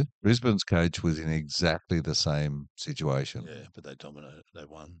interesting though. Brisbane's coach was in exactly the same situation. Yeah, but they dominated. They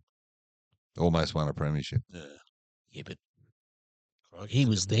won. Almost won a premiership. Yeah, but Crikey, he look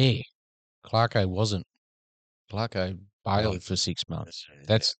was at- there. Clarko wasn't. Clarko bailed Right. for 6 months.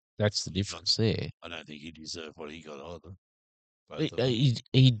 Yeah. That's the difference there. I don't think he deserved what he got either. Both of them.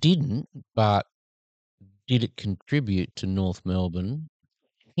 He didn't, but did it contribute to North Melbourne?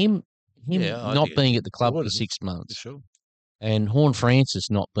 Him Yeah, I not think it being at the club would for have, 6 for months sure. and Horn Francis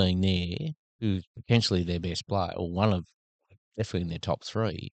not being there, who's potentially their best player, or one of definitely in their top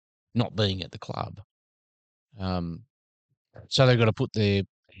 3, not being at the club. So they've got to put their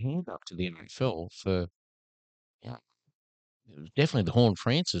hand up to the NFL for. Yeah, it was definitely the Horn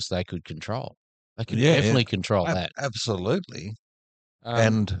Francis they could control. They could definitely control that. Absolutely.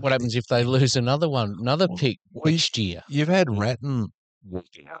 And what happens if they lose another pick well, next year? You've had Ratton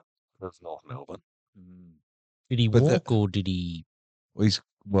walking out of North Melbourne. Did he But walk or did he?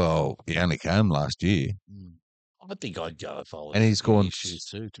 He only came last year, I think I'd go if I was. and he's in gone. his shoes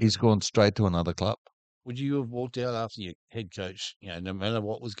too. He's gone straight to another club. Would you have walked out after your head coach, no matter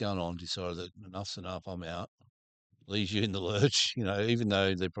what was going on, decided that enough's enough, I'm out, leaves you in the lurch, even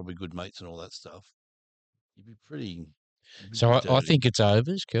though they're probably good mates and all that stuff? You'd be pretty. So I think it's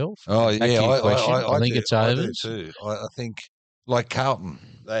overs, Kel. Oh Back to yeah, your question. I think it's I overs. do too. I think like Carlton,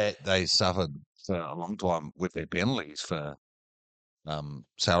 they suffered for a long time with their penalties for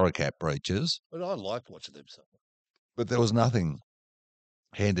salary cap breaches, But I like watching them suffer. but there was nothing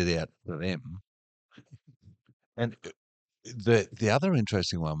handed out to them. And the other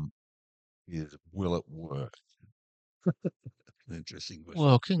interesting one is, will it work? An interesting question.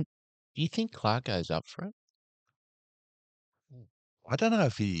 Well, do you think Clarko's up for it? I don't know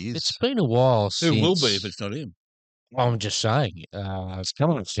if he is. It's been a while since. Who will be if it's not him? I'm just saying. It's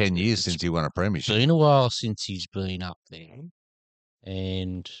coming up 10 years it's since he won a premiership. been a while since he's been up there,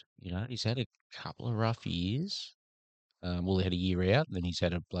 and he's had a couple of rough years. He had a year out, and then he's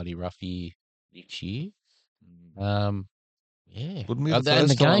had a bloody rough year this year. Yeah. Wouldn't be the And the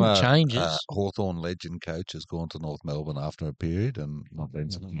first time game a changes. Hawthorn legend coach has gone to North Melbourne after a period and not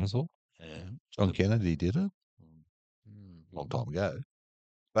been successful. Yeah. John Kennedy did it a long time ago.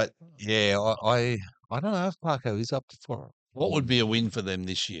 But yeah, I don't know if Parko is up for it. What would be a win for them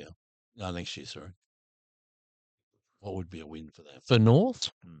this year? No, next year, sorry. What would be a win for them? For North,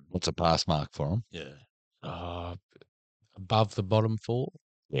 What's a pass mark for them? Yeah. above the bottom four.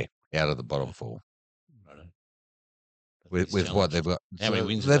 Yeah, out of the bottom four. Right. With what they've got. How many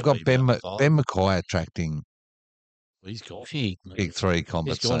wins have they've they got been? Ben, About 5? Ben Mackay attracting Well, he's gone. pick 3 He's gone to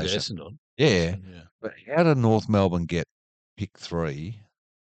compensation. Essendon. Yeah. Yeah. But how did North Melbourne get pick 3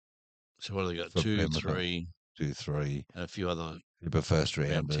 So what have they got? for 2, Ben Mackay? 3, 2, 3. and a few other. Super first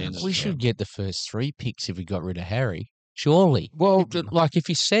Round rounders. 10. We should get the first 3 picks if we got rid of Harry. Surely. Well, Like if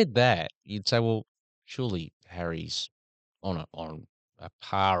you said that, you'd say, well, surely Harry's on a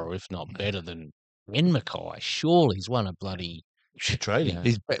par, or if not better than Ben Mackay. Surely he's won a bloody. Trade him.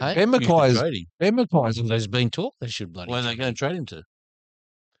 You know, hey, Ben You should Mackay's. trade him. Ben Mackay's. there's been talk they should bloody. Where are they trade going him. to trade him to?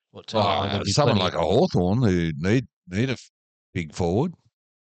 What team? there'll be Someone plenty like a Hawthorn who need a big forward.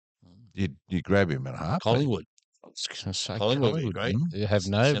 You grab him in a heartbeat. Collingwood. I was going to say Collingwood would be great. They have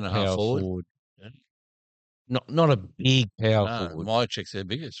no Centre-half power forward. forward. Yeah. Not a big power No, forward. my check's their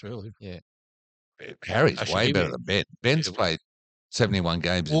biggest, really. Harry's Actually, way give better you- than Ben. Ben's yeah, played 71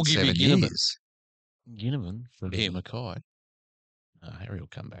 games We'll in give you 7 Ginnivan. years. Ginnivan for Him. Mackay. Harry will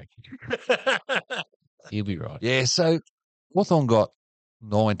come back. He'll be right. Yeah, so Hawthorn got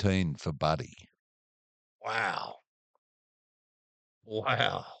 19 for Buddy. Wow.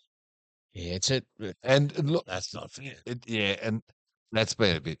 Wow. Yeah, it's a And look, That's not fair. and that's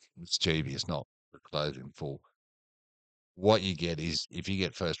been a bit mischievous, not closing for. What you get is if you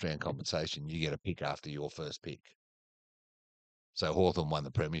get first round compensation, you get a pick after your first pick. So Hawthorn won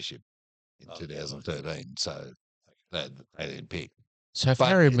the premiership in 2013, so they didn't pick. So if But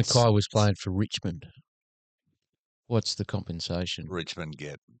Harry it's- Mackay was playing for Richmond, what's the compensation? Richmond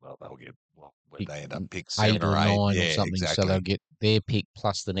they'll get when Pick they end up pick 8 7 or or 8. 9 Yeah, or something, exactly. so they'll get their pick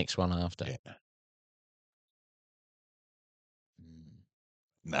plus the next one after. Yeah.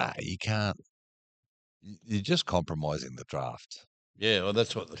 Nah, you can't. You're just compromising the draft. Yeah, well,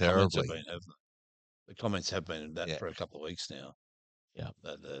 that's what the comments have Terribly. been. The comments have been that Yeah. for a couple of weeks now. Yeah.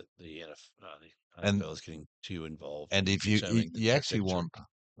 That the And- NFL is getting too involved. And in if you determining the you actually trajectory. want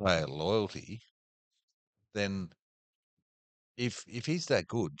player loyalty, then if he's that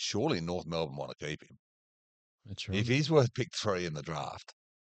good, surely North Melbourne want to keep him. That's right. If he's worth pick 3 in the draft,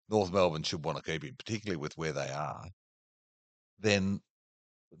 North Melbourne should want to keep him, particularly with where they are. Then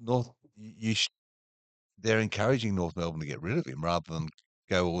they're encouraging North Melbourne to get rid of him rather than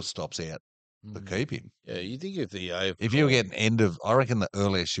go all stops out to keep him. Yeah, you think if the AFL, If you get I reckon the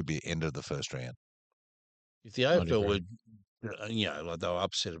earliest should be end of the first round. if the I'd AFL agree. would, like they were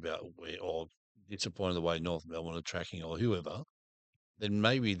upset about or disappointed the way North Melbourne are tracking or whoever, then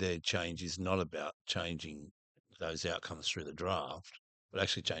maybe their change is not about changing those outcomes through the draft, but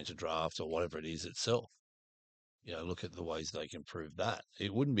actually change the draft or whatever it is itself. Look at the ways they can prove that.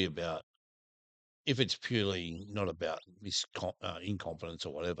 It wouldn't be about, if it's purely not about incompetence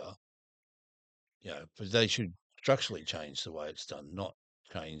or whatever, but they should structurally change the way it's done, not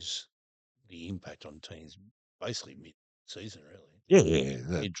change the impact on teams basically mid-season, really. Yeah,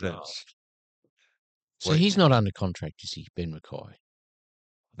 Mid-draft. So he's not under contract, is he, Ben Mackay?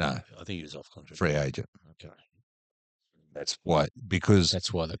 No, I think he was off contract. free agent. Okay. That's why, because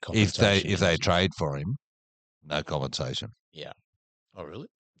That's why the if compensation. they comes in. trade for him, no compensation. Oh, really?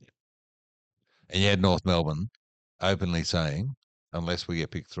 And you had North Melbourne openly saying, unless we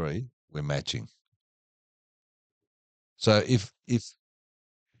get pick 3, we're matching. So if the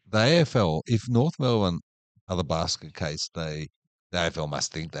AFL, if North Melbourne are the basket case, the AFL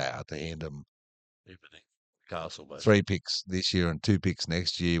must think they are to hand them Everything. Castle, basically. 3 picks this year and 2 picks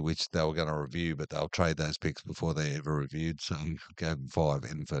next year, which they were going to review, but they'll trade those picks before they ever reviewed. So gave them 5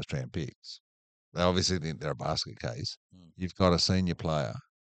 in first round picks. They obviously think they're a basket case. You've got a senior player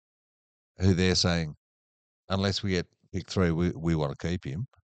who they're saying, unless we get pick 3, we want to keep him.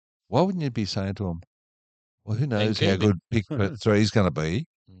 Why wouldn't you be saying to him, well, who knows how keep good him. pick 3 is going to be?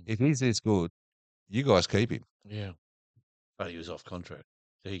 If he's this good, you guys keep him. Yeah. But he was off contract,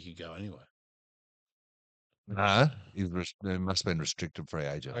 so he could go anyway. No, he must have been restricted free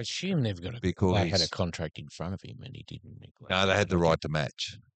agent. I assume they've got Because they had a contract in front of him and he didn't. No, they had the right to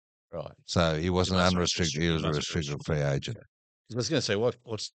match. Right. So he wasn't must have been unrestricted. He was a restricted. restricted free agent. I was going to say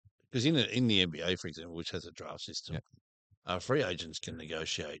what's because in the NBA, for example, which has a draft system, free agents can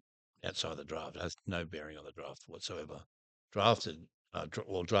negotiate outside the draft. It has no bearing on the draft whatsoever. Drafted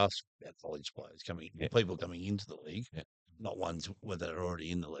drafts about college players people coming into the league, not ones that are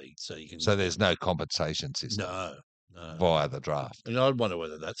already in the league. So you can. So there's no compensation system. No. Via the draft. And I'd wonder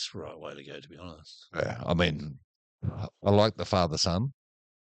whether that's the right way to go, to be honest. Yeah, I mean, I like the father-son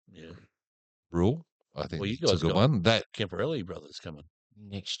rule. I think you it's guys a good got one. That Camporelli brothers coming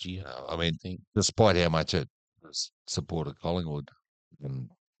next year. I mean, despite how much it supported Collingwood and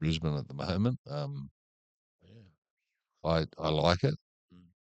Brisbane at the moment, I like it.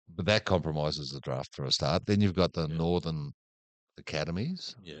 But that compromises the draft for a start. Then you've got the Northern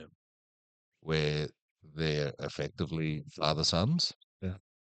Academies, where they're effectively father-sons. Yeah.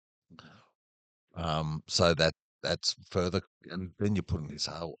 So that's further, and then you put in this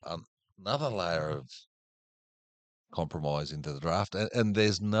whole another layer of compromise into the draft, and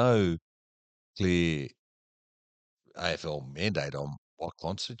there's no clear AFL mandate on what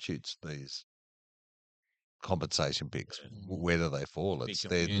constitutes these compensation picks. Where do they fall? It's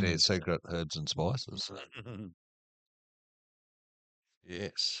their secret herbs and spices.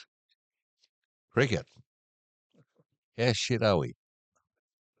 Yes. Cricket. How shit are we?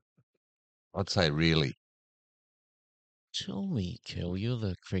 I'd say really. Tell me, Kel, you're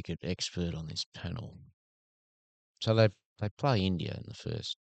the cricket expert on this panel. So they play India in the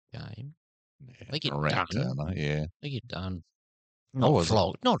first game. They get done. Yeah. They get done. Not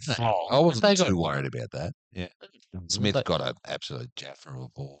flogged. Not flogged. I wasn't too worried about that. Yeah. Smith got an absolute jaffer of a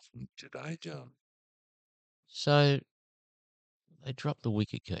ball from today, John. So they dropped the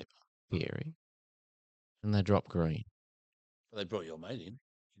wicketkeeper, Gary, and they dropped Green. They brought your mate in.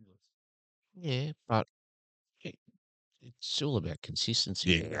 Yeah, but it's all about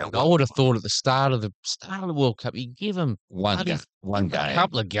consistency. Yeah, I would have thought at the start of the World Cup, you give them one game, a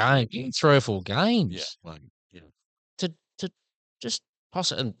couple of games, 3 or 4 games. Yeah. To just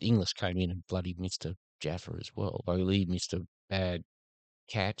possibly, and Inglis came in and bloody missed a jaffer as well. He missed a bad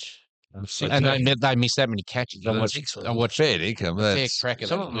catch. And they missed that many catches. I watched fair income. That's fair crack of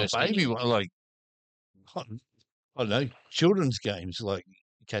that baby one, like I don't know, children's games, like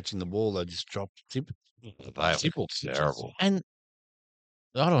catching the ball, they just dropped simple. Terrible. And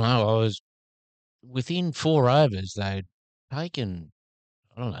I don't know, I was within 4 overs, they'd taken,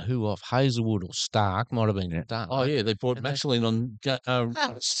 I don't know who off, Hazelwood or Stark, might have been Stark. Oh yeah, they brought Maxwell on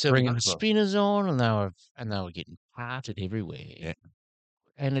bringing the spinners on, and they were getting parted everywhere. Yeah.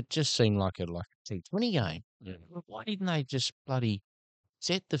 And it just seemed like a T20 game. Yeah. Why didn't they just bloody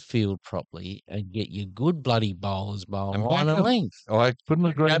set the field properly and get your good bloody bowlers bowling line and length? I couldn't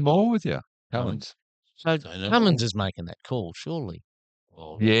agree more with you. Cummins. So Cummins is making that call, surely.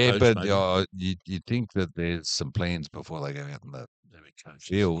 Yeah, but you think that there's some plans before they go out in the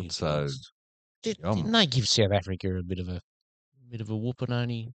field. So didn't they give South Africa a bit of a whooping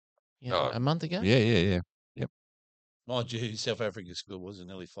only a month ago? Yeah. Yep. Mind you, South Africa's score was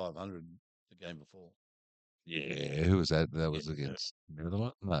nearly 500 the game before. Yeah, who was that? That was against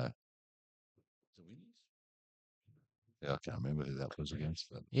Netherlands? No. Yeah, I can't remember who that was against.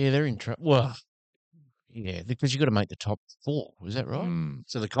 But... Yeah, they're in trouble. Well, yeah, because you've got to make the top 4. Was that right?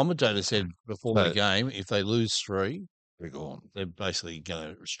 So the commentator said before the game, if they lose 3, they're gone. They're basically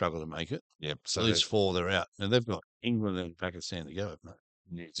going to struggle to make it. Yep. So lose 4, they're out. And they've got England and Pakistan to go, mate.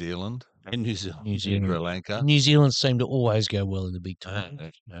 New Zealand. And New Zealand. Sri Lanka. New Zealand seem to always go well in the big time.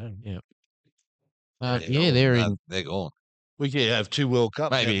 Yeah. They're gone. We could have 2 World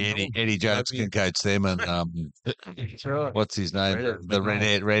Cups. Maybe Eddie Jones can coach them, and what's his name? The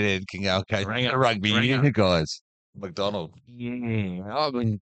redhead can go coach the rugby union guys. McDonald. Yeah, I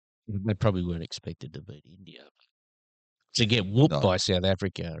mean, they probably weren't expected to beat India. To get whooped by South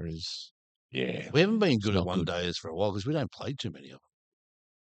Africa is we haven't been good at one-dayers for a while because we don't play too many of them.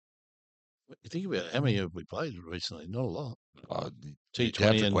 You think about how many have we played recently? Not a lot.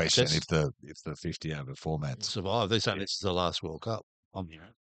 T20 and question if the 50 over formats survive. They're saying this is the last World Cup.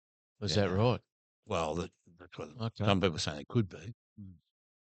 Is that right? Well, that's what some people are saying it could be.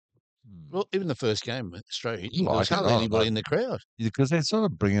 Well, even the first game, Australia, there was hardly anybody in the crowd. Because they're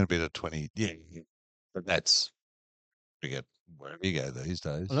sort of bringing a bit of 20. Yeah, but that's cricket wherever you go these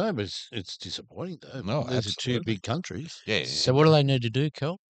days. I know, but it's disappointing though. No, these are 2 big countries. Yeah. So what do they need to do,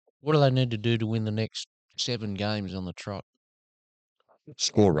 Kel? What do they need to do to win the next 7 games on the trot?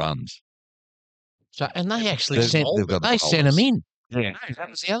 Score runs. So, and they actually sent them in. Yeah, that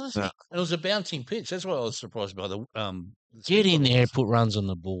was the other thing. It was a bouncing pitch. That's why I was surprised by the get in there, put runs on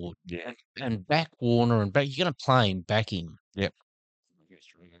the board. Yeah, and back Warner and back. You're going to play him back in. Yep.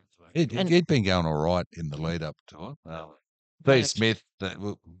 He'd been going all right in the lead up to it. Steve Smith,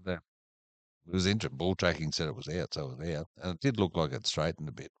 was injured. Ball tracking said it was out, so it was out. And it did look like it straightened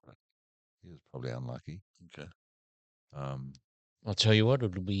a bit, but he was probably unlucky. Okay. I'll tell you what,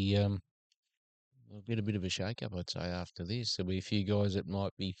 it'll be we'll get a bit of a shake-up, I'd say, after this. There'll be a few guys that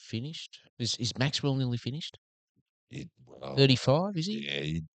might be finished. Is Maxwell nearly finished? 35, is he? Yeah,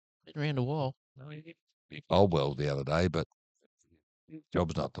 he Been around a while. bowled well the other day, but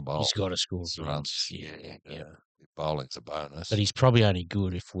job's not to bowl. He's got to score It's runs. runs. Yeah. Bowling's a bonus. But he's probably only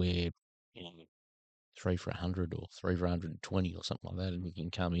good if we're 3 for 100 or 3 for 120 or something like that, and he can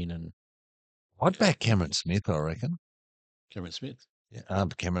come in and I'd back Cameron Smith, I reckon. Cameron Smith. Yeah, Cameron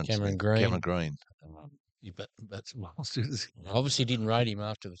Cameron Smith. Green. Cameron Green. You that's obviously didn't rate him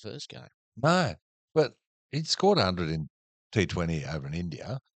after the first game. No, but he scored 100 in T20 over in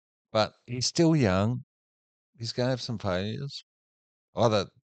India, but he's still young. He's going to have some failures. Either,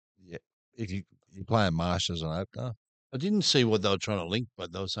 if you're playing Marsh as an opener. I didn't see what they were trying to link,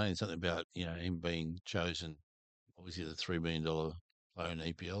 but they were saying something about him being chosen, obviously the $3 million player in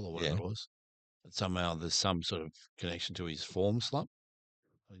EPL or whatever it was. But somehow there's some sort of connection to his form slump.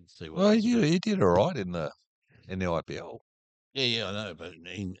 I didn't see what. Well, he did all right in the IPL. Yeah, I know, but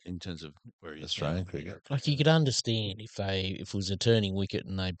in terms of where he's Australian cricket. Like you could understand if it was a turning wicket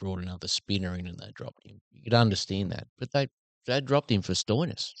and they brought another spinner in and they dropped him. You could understand that, but they dropped him for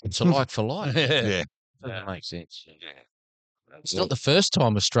Stoinis. It's a like for like. Yeah, Doesn't make sense. Yeah. It's not the first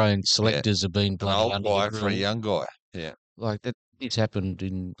time Australian selectors have been an bloody old under guy the for a drill. young guy. Yeah, Like that. This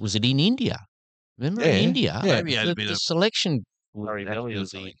happened was it in India? Remember Yeah, in India? yeah. Maybe he had a bit the of selection.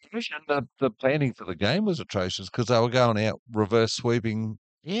 The planning for the game was atrocious because they were going out reverse sweeping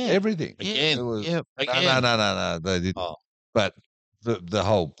Yeah. everything. Again. It was, Yeah. Again. No, they didn't. Oh, But the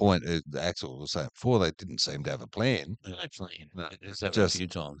whole point is, Axel was saying before, they didn't seem to have a plan. no, it's happened just- a few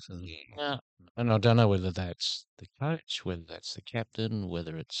times. hasn't it? Yeah. And I don't know whether that's the coach, whether that's the captain,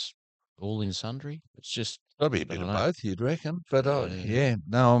 whether it's all in sundry. It's just Got to be a I bit don't of know. both, you'd reckon. But Yeah.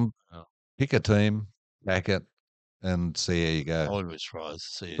 no, Oh. pick a team, back it, and see how you I go. wouldn't be surprised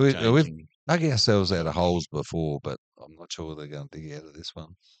to see it We've changing. dug ourselves out of holes before, but I'm not sure they're going to dig out of this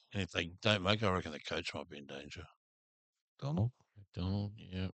one. And if they don't make it, I reckon the coach might be in danger. Donald, McDonald,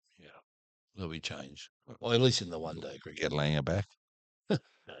 yeah. There'll be change. Well, at least in the one-day cricket. get Langer back, I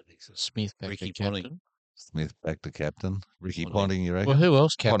don't think so. Smith back Ricky to Ponting. captain. Smith back to captain, Ricky Ponting. Ponting, you reckon? Well, who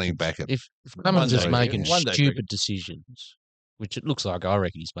else Ponting captain? back at If Cummins is day making cricket. One-day stupid cricket. decisions, which it looks like I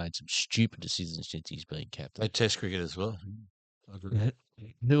reckon he's made some stupid decisions since he's been captain. They test cricket as well. I agree.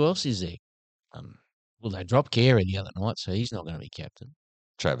 Who else is there? Well, they dropped Carey the other night, so he's not going to be captain.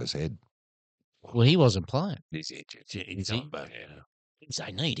 Travis Head. Well, he wasn't playing. He's Is he? coming back. Yeah.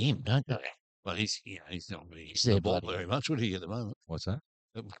 They need him, don't they? But he's not really He's hitting their the ball bloody- very much, would he, at the moment? What's that?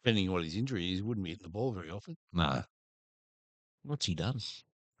 Depending on what his injury is, he wouldn't be hitting the ball very often. No. What's he done?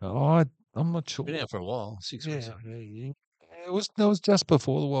 Oh, I'm not sure. Been out for a while, 6 weeks. It was just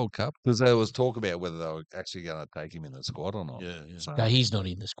before the World Cup because there was talk about whether they were actually going to take him in the squad or not. Yeah. So, No, he's not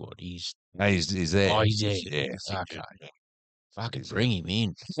in the squad. He's he's there. Oh, he's there. Yeah. okay. Fucking He's bring him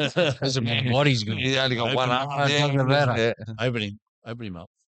in. Doesn't matter what he's got. He's only got Open one up. arm. Doesn't matter. Open him up.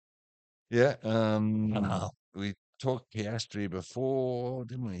 Yeah. We talked Piastri before,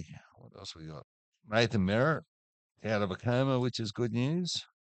 didn't we? What else we got? Nathan Merritt out of a coma, which is good news.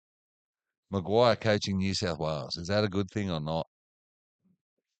 Maguire coaching New South Wales. Is that a good thing or not?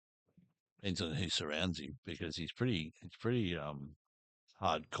 Depends on who surrounds him because it's pretty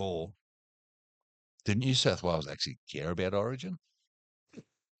hardcore. Did New South Wales actually care about Origin?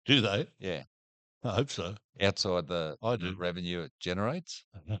 Do they? Yeah. I hope so. Outside the I do. revenue it generates?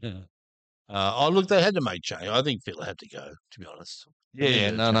 Look, they had to make change. I think Fittler had to go, to be honest.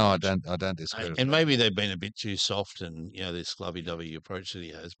 Yeah, no, I don't disagree. with And that. maybe they've been a bit too soft and, this lovey-dovey approach that he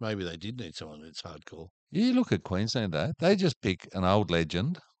has. Maybe they did need someone that's hardcore. You look at Queensland, though. They just pick an old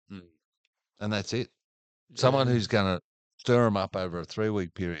legend, Mm. and that's it. Someone Yeah. who's going to stir them up over a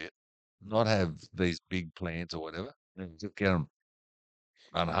 3-week period, not have these big plans or whatever. Just get them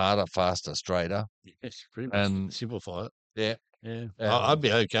run harder, faster, straighter. Yes, pretty much. And Simplify it. yeah. Yeah. I'd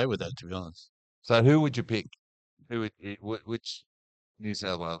be okay with that, to be honest. So who would you pick? Which New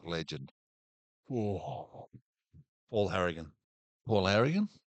South Wales legend? Paul Harrigan. Paul Harrigan?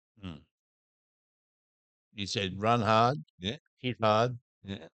 You said run hard, Yeah. hit hard.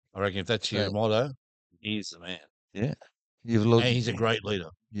 Yeah. I reckon if that's your So- motto, he's the man. Yeah. You've looked. And he's a great leader.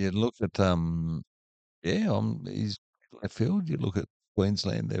 You look at he's left field. You look at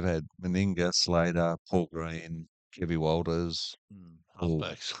Queensland. They've had Meninga, Slater, Paul Green, Kevy Walters.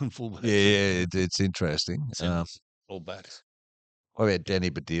 Halfbacks and fullbacks. Yeah, it's interesting. Fullbacks. What about Danny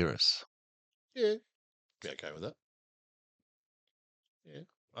Badiris? Yeah. Be okay with that. Yeah.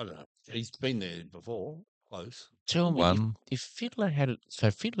 I don't know. He's been there before. Close. Tell me, One. if Fittler had it, so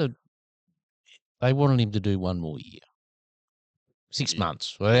Fittler, they wanted him to do one more year. 6 Yeah.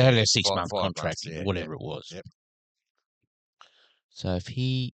 months. Well, they had a 6 5 month months, contract, yeah, whatever it was. Yep. So if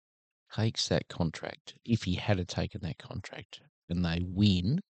he takes that contract, if he had taken that contract, and they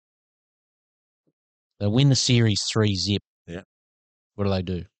win the series 3-0. Yeah. What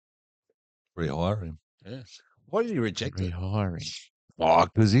do? Rehire him. Yeah. Why did you reject it? Rehire him. Oh,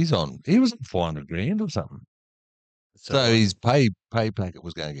 because he was on 400 grand or something. So right? his pay packet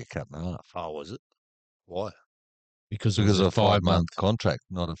was going to get cut in half Oh, was it? Why? Because it because was of a a 5-month. 5-month contract,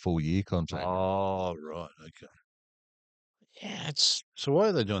 not a full year contract. Oh, right. Okay. Yeah, it's So why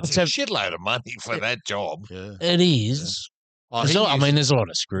are they doing It's that? a shitload of money for that job. Yeah. it is. Oh, There's there's a lot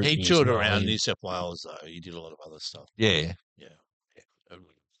of scrutiny. he as toured well. around New South Wales, though. He did a lot of other stuff. Yeah, Yeah.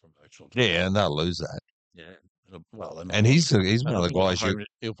 Promotional. yeah, and they'll lose that. Yeah. Well, they might And not. he's one of the He'll guys hire him-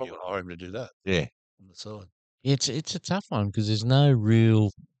 He'll probably hire him to do that yeah. on the side. It's a tough one because there's no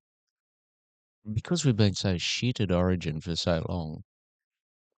real, because we've been so shit at Origin for so long.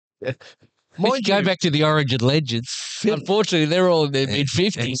 Mind Go you- back to the Origin legends. Unfortunately, they're all in their Yeah.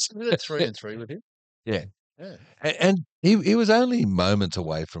 mid-50s. Isn't it 3-3 with him? Yeah. Yeah. And he was only moments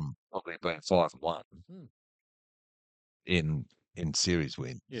away from probably being 5-1 in series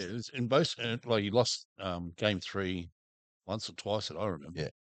win. Yeah. It was in both, like he lost game 3 once or twice that I remember. Yeah.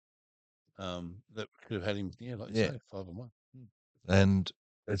 That could have had him, like you Yeah. say, 5-1. And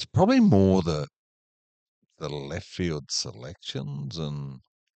it's probably more the left field selections, and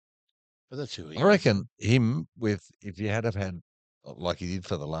But that's who he I is. reckon him with, if you had have had like he did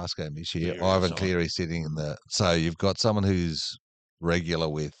for the last game this year, Cleary Ivan side. Cleary sitting in so you've got someone who's regular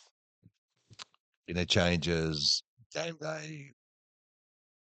with changes, game day,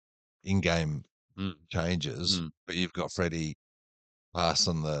 in-game changes, but you've got Freddie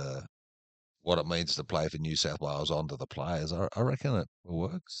passing what it means to play for New South Wales onto the players. I reckon it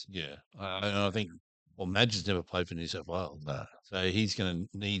works. Yeah. I think, well, Madge has never played for New South Wales. No. So he's going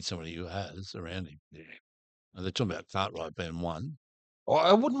to need somebody who has around him. Yeah. And they're talking about Cartwright being one.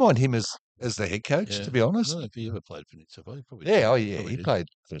 I wouldn't mind him as the head coach, Yeah. to be honest. I don't know if he ever played for New South Wales. He probably Yeah, did. oh yeah, Probably he did. played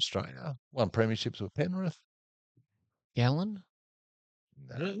for Australia, won premierships with Penrith. Gallen?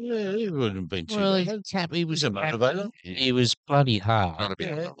 Yeah, he wouldn't have been too Well, bad. he was He's a motivator. He was bloody hard. Trying to be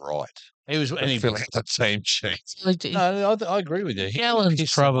on the right. He was, and he Fill out the team sheet. No, I agree with you. He Gallen's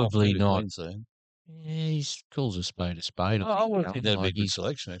pissed them off probably with not. Queensland. Yeah, he calls a spade a spade. I would think that'd be a Like good he's-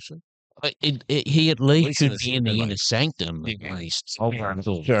 selection, actually. he at least in should the be in the second, inner mate. sanctum at least. Sure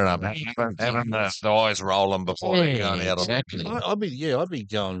enough, having the eyes rolling before they're going out. Exactly. I'd be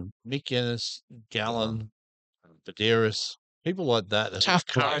going Mick Ennis, Gallen, Badeiras, people like that. Tough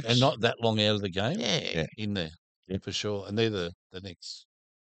coach. And not that long out of the game. Yeah. In there, for sure. And they're the next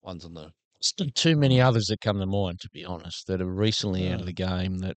ones on the. Still too many others that come to mind, to be honest, that are recently out of the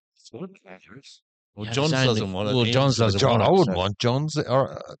game that. Well, Yeah, Johns there's doesn't only- want it. well, Ian Johns said- doesn't John, want I it, wouldn't so- want Johns.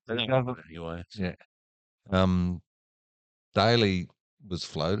 Anyway, Daly was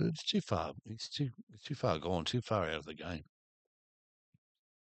floated. it's too far. It's too far gone. Too far out of the game.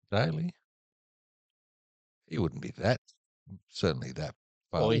 Daly, he wouldn't be certainly that.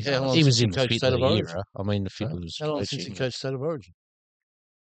 Well, far he behind. had- He was in Coach the State of Fittler Origin. era. I mean, the Fittler was How long since he coaching. coached State of Origin?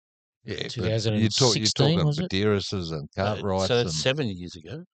 Yeah, but 2016, you're talking was it? Badeiras and Cartwrights. So that's and, 7 years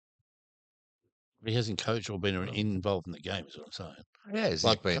ago. He hasn't coached or been involved in the game, is what I'm saying. yeah, has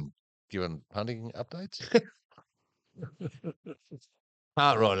like- he been given punting updates?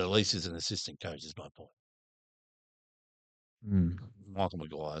 Cartwright at least is an assistant coach, is my point. Hmm. Michael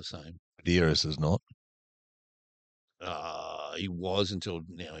Maguire, same. Badeiras is not. He was until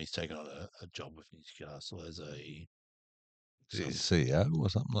now. He's taken on a job with Newcastle as a Is he CEO or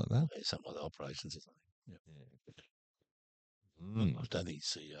something like that? something like operations or something. Mm. I don't think he's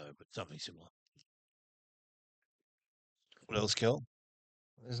CEO, but something similar. What else, Kel?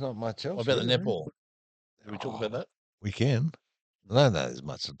 There's not much else. What about the really. netball? Can we talk about that? We can. I don't know there's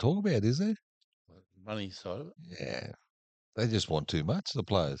much to talk about, is there? Money side of it? Yeah. They just want too much, the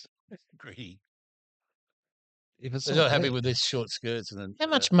players. Greedy. If it's They're not happy with this short skirts and then How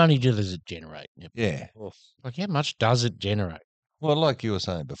much money does it generate? Yeah. Like, how much does it generate? Well, like you were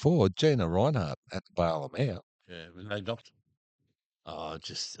saying before, Gina Reinhardt had to bail them out. Yeah, when they knocked. I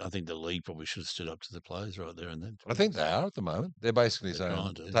think the league probably should have stood up to the players right there and then. I think they are at the moment. They're basically They're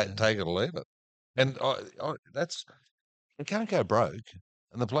saying, trying to, take it or leave it. And you can't go broke.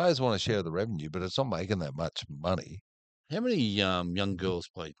 And the players want to share the revenue, but it's not making that much money. How many young girls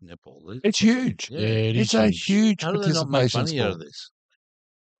play netball? It's huge. Yeah. it It's is a huge. huge How do they not make participation money out sport. of this?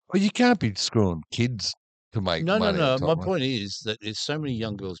 Well, you can't be screwing kids to make No. money. on top My of it. point is that there's so many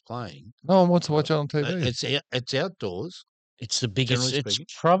young girls playing. No one wants to watch it on TV. It's outdoors. It's the biggest. Generally It's speaking.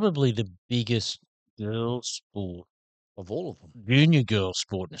 probably the biggest girls' sport of all of them. Junior girls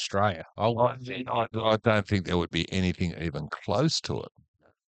sport in Australia. I don't think there would be anything even close to it.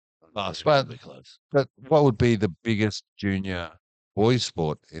 Basketball would be close. But what would be the biggest junior boys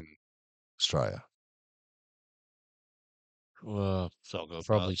sport in Australia? Soccer,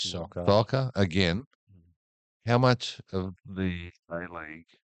 Probably basketball. soccer. Soccer, again. How much of the A-League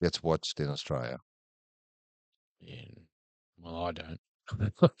gets watched in Australia? Yeah. Well, I don't.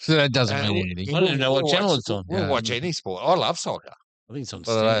 So that doesn't mean anything. I don't even know what channel it's on. We'll watch any sport. I love soccer. I think it's on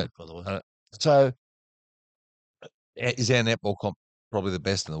But I standard, by the way. So, is our netball comp probably the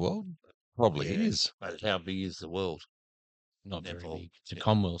best in the world? Probably Yeah, is. But how big is the world? Not very Netball. big. It's a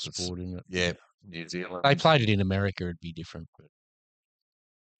Commonwealth sport, isn't it? Yeah, New Zealand. They played it in America, it'd be different, but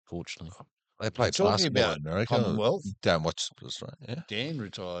fortunately. They play Talking basketball about in America. Commonwealth. Don't watch Australia. Yeah. Dan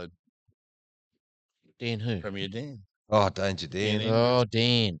retired. Dan who? Premier Dan. Oh, Danger Dan. Dan. Oh,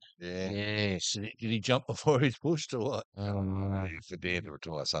 Dan. Yeah. Yes. Did he jump before he was pushed or what? For Dan to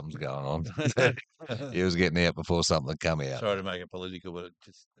retire, something's going on. He was getting out before something come out. Sorry to make it political, but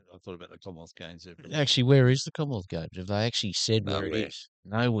I thought about the Commonwealth Games. There. Actually, where is the Commonwealth Games? Have they actually said where Nowhere. it is?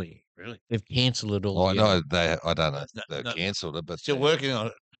 Nowhere. Really? They've cancelled it all. Oh, together. no, I don't know. No, They no. cancelled it, but Still working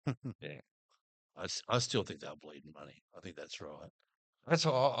on it. Yeah. I still think they're bleeding money. I think that's right. That's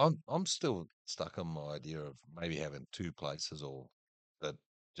why I'm still stuck on my idea of maybe having two places or that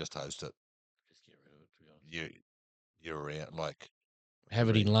just host it Just get rid of it, to be honest. year round, like Have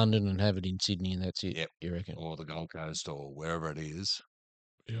it in London and have it in Sydney, and that's it. Yep. You reckon? or the Gold Coast or wherever it is.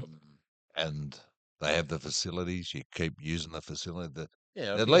 Yep. And they have the facilities. You keep using the facility.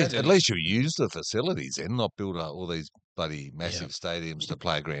 Yeah, At least you use the facilities and not build up all these bloody massive stadiums to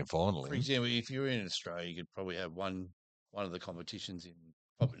play a grand final. For in. example, if you're in Australia, you could probably have one of the competitions in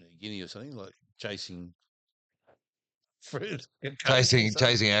Papua New Guinea or something, like chasing fruit.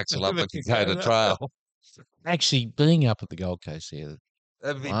 Chasing Axel up the Cotto Trail. Actually, being up at the Gold Coast there,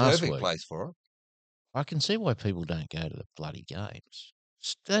 That'd be a Last perfect week. place for it. I can see why people don't go to the bloody games.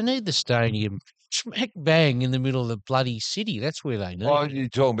 They need the stadium smack bang in the middle of the bloody city. That's where they need Oh, it. you're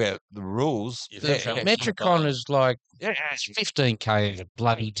talking about the rules. Metricon is like, it's 15K of a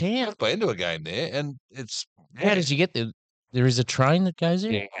bloody town. I've been to a game there, and it's How did you get there? There is a train that goes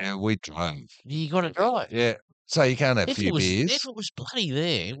there? Yeah, we drove. You got to drive. Yeah, so you can't have a If few it was beers. if it was bloody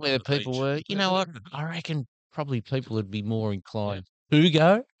there where the people beach. were, you know what? I reckon probably people would be more inclined to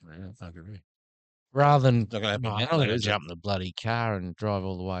go Yeah, I agree. rather than Not gonna happen "No, I'm now, not going to is it?" jump in the bloody car and drive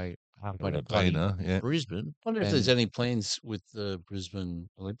all the way halfway to bloody Yeah. Brisbane. I wonder if And- there's any plans with the Brisbane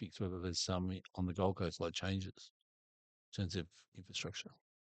Olympics, whether there's some on the Gold Coast, like changes in terms of infrastructure.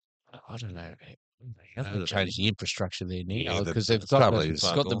 I don't know. How No, they the- change the infrastructure there Yeah, now the- because the they've got trouble the, is-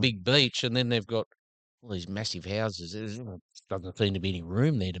 got the big beach and then they've got all these massive houses. There doesn't seem to be any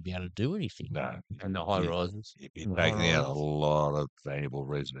room there to be able to do anything. No, And the high Yeah. rises. you'd be taking out a lot of valuable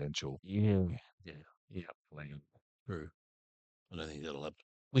residential. Yeah. True. I don't think that'll happen.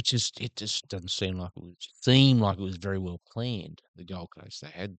 Which is, it just doesn't seem like it was very well planned. The Gold Coast, they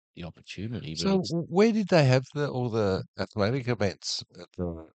had the opportunity, but So, it's, where did they have all the athletic events at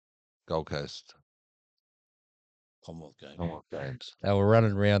the Gold Coast? Commonwealth Games. Commonwealth Games. they were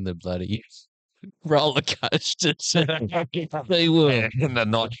running around the bloody roller coasters. They were. In the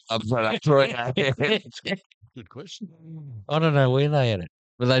night. Good question. I don't know where they had it,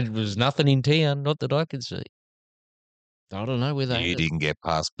 but there was nothing in town, not that I could see. I don't know where they You had it. didn't get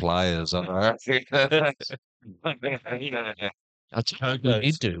past players. I I tell you, we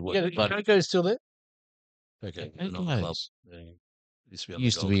did do what, but Coco's still there? Okay. Coco's. Used to be on the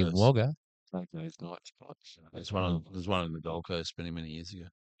used to be in Gold Coast. Wagga. There's one on the Gold Coast many years ago.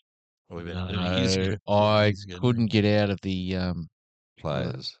 Probably about No, 30 years ago. 30 I years ago. couldn't get out of the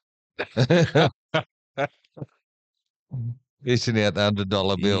Players. Fishing out the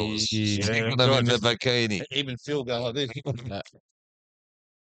 $100 bills. Yeah. Sticking them in the bikini. Even Phil go like this.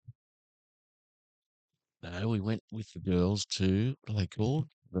 No, we went with the girls to what are they called?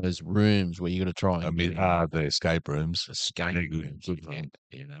 Those rooms where you got to try and get in. The escape rooms. Escape They're good- rooms. good fun.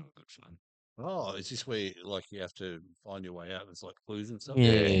 Yeah, they were good fun. Oh, is this where like you have to find your way out? There's like clues and stuff.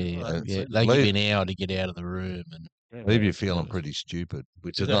 Yeah, Oh, I yeah. haven't seen They that. give you an hour to get out of the room, and Leave you feeling pretty stupid,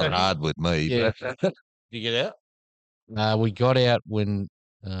 which is not hard with me. Yeah. Did you get out? we got out when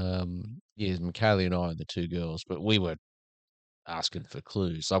Michaela and I and the two girls, but we were asking for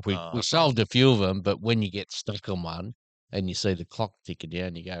clues. Like we Oh. solved a few of them, but when you get stuck on one and you see the clock ticking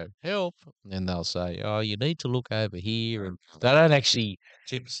down, you go, help. And then they'll say, oh, you need to look over here. And they don't actually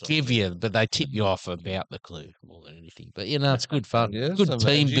Tips. give you, but they tip you off about the clue more than anything. But, it's good fun. Yeah, Good so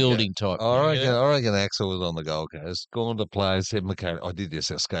team you building type. I thing. reckon Axel was on the Gold Coast, gone to play, said, McCarthy, I did this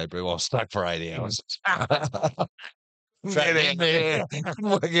escape room. I was stuck for 8 hours. Trapped in there.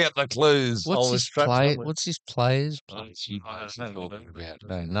 Work out the clues. What's was this strapped play? somewhere. What's this players? Place you guys are talking about?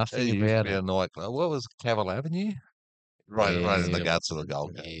 No, nothing It used to about be a it. nightclub. What was Cavill Avenue? Right in the guts of the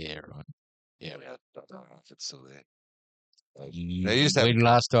Gold Coast. Yeah, right. Yeah, I don't know if it's still there. you, They used to have when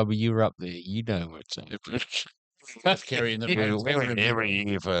last time you were up there, you know what's up. Carrying the we brand. went every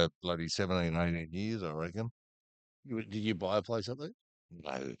year for bloody 17, 18 years, I reckon. Did you buy a place up there?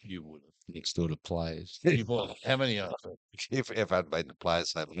 No, You would have. Next door to players. You bought how many of them? if I'd made the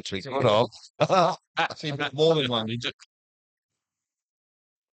players so much, we could have. See, but more than one.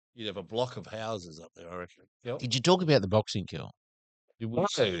 You'd have a block of houses up there, I reckon. Yep. Did you talk about the boxing kill? No,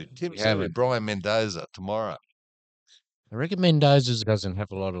 Tim We said haven't. Brian Mendoza tomorrow. I reckon Mendoza doesn't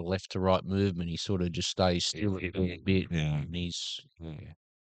have a lot of left to right movement. He sort of just stays still a little bit. Yeah. And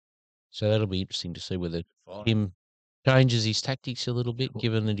so that'll be interesting to see whether Fine. him changes his tactics a little bit,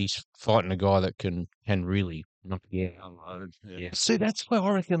 given that he's fighting a guy that can really knock you out. Unloaded. Yeah. Yeah. See, that's where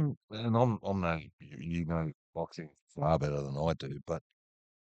I reckon, and I'm no, you know boxing far better than I do, but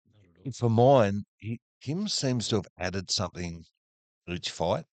for mine, Tim seems to have added something each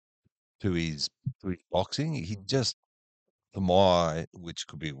fight to his boxing. He just, for my, which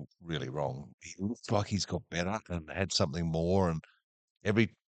could be really wrong, he looks like he's got better and had something more, and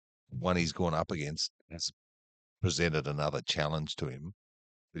every one he's gone up against has presented another challenge to him.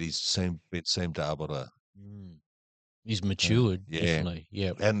 But he's seemed to able to. He's matured, Yeah. definitely.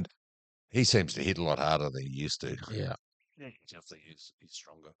 Yeah. And he seems to hit a lot harder than he used to. Yeah. Yeah, definitely he's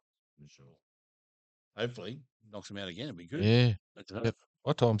stronger, for sure. Hopefully, knocks him out again. It'd be good. Yeah. Yep.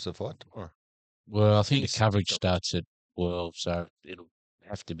 What time's the fight tomorrow? Well, I think It's the coverage 6 starts at 12, so it'll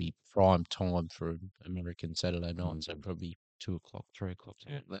have to be prime time for an American Saturday night. So probably 2 o'clock, 3 o'clock,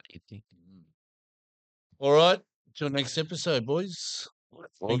 something like that, you think. All right. Till next episode, boys.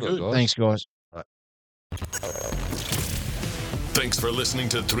 Be good. Thanks, guys. Thanks for listening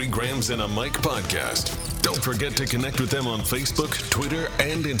to 3 Grams and a Mic podcast. Don't forget to connect with them on Facebook, Twitter,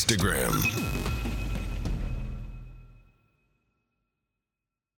 and Instagram.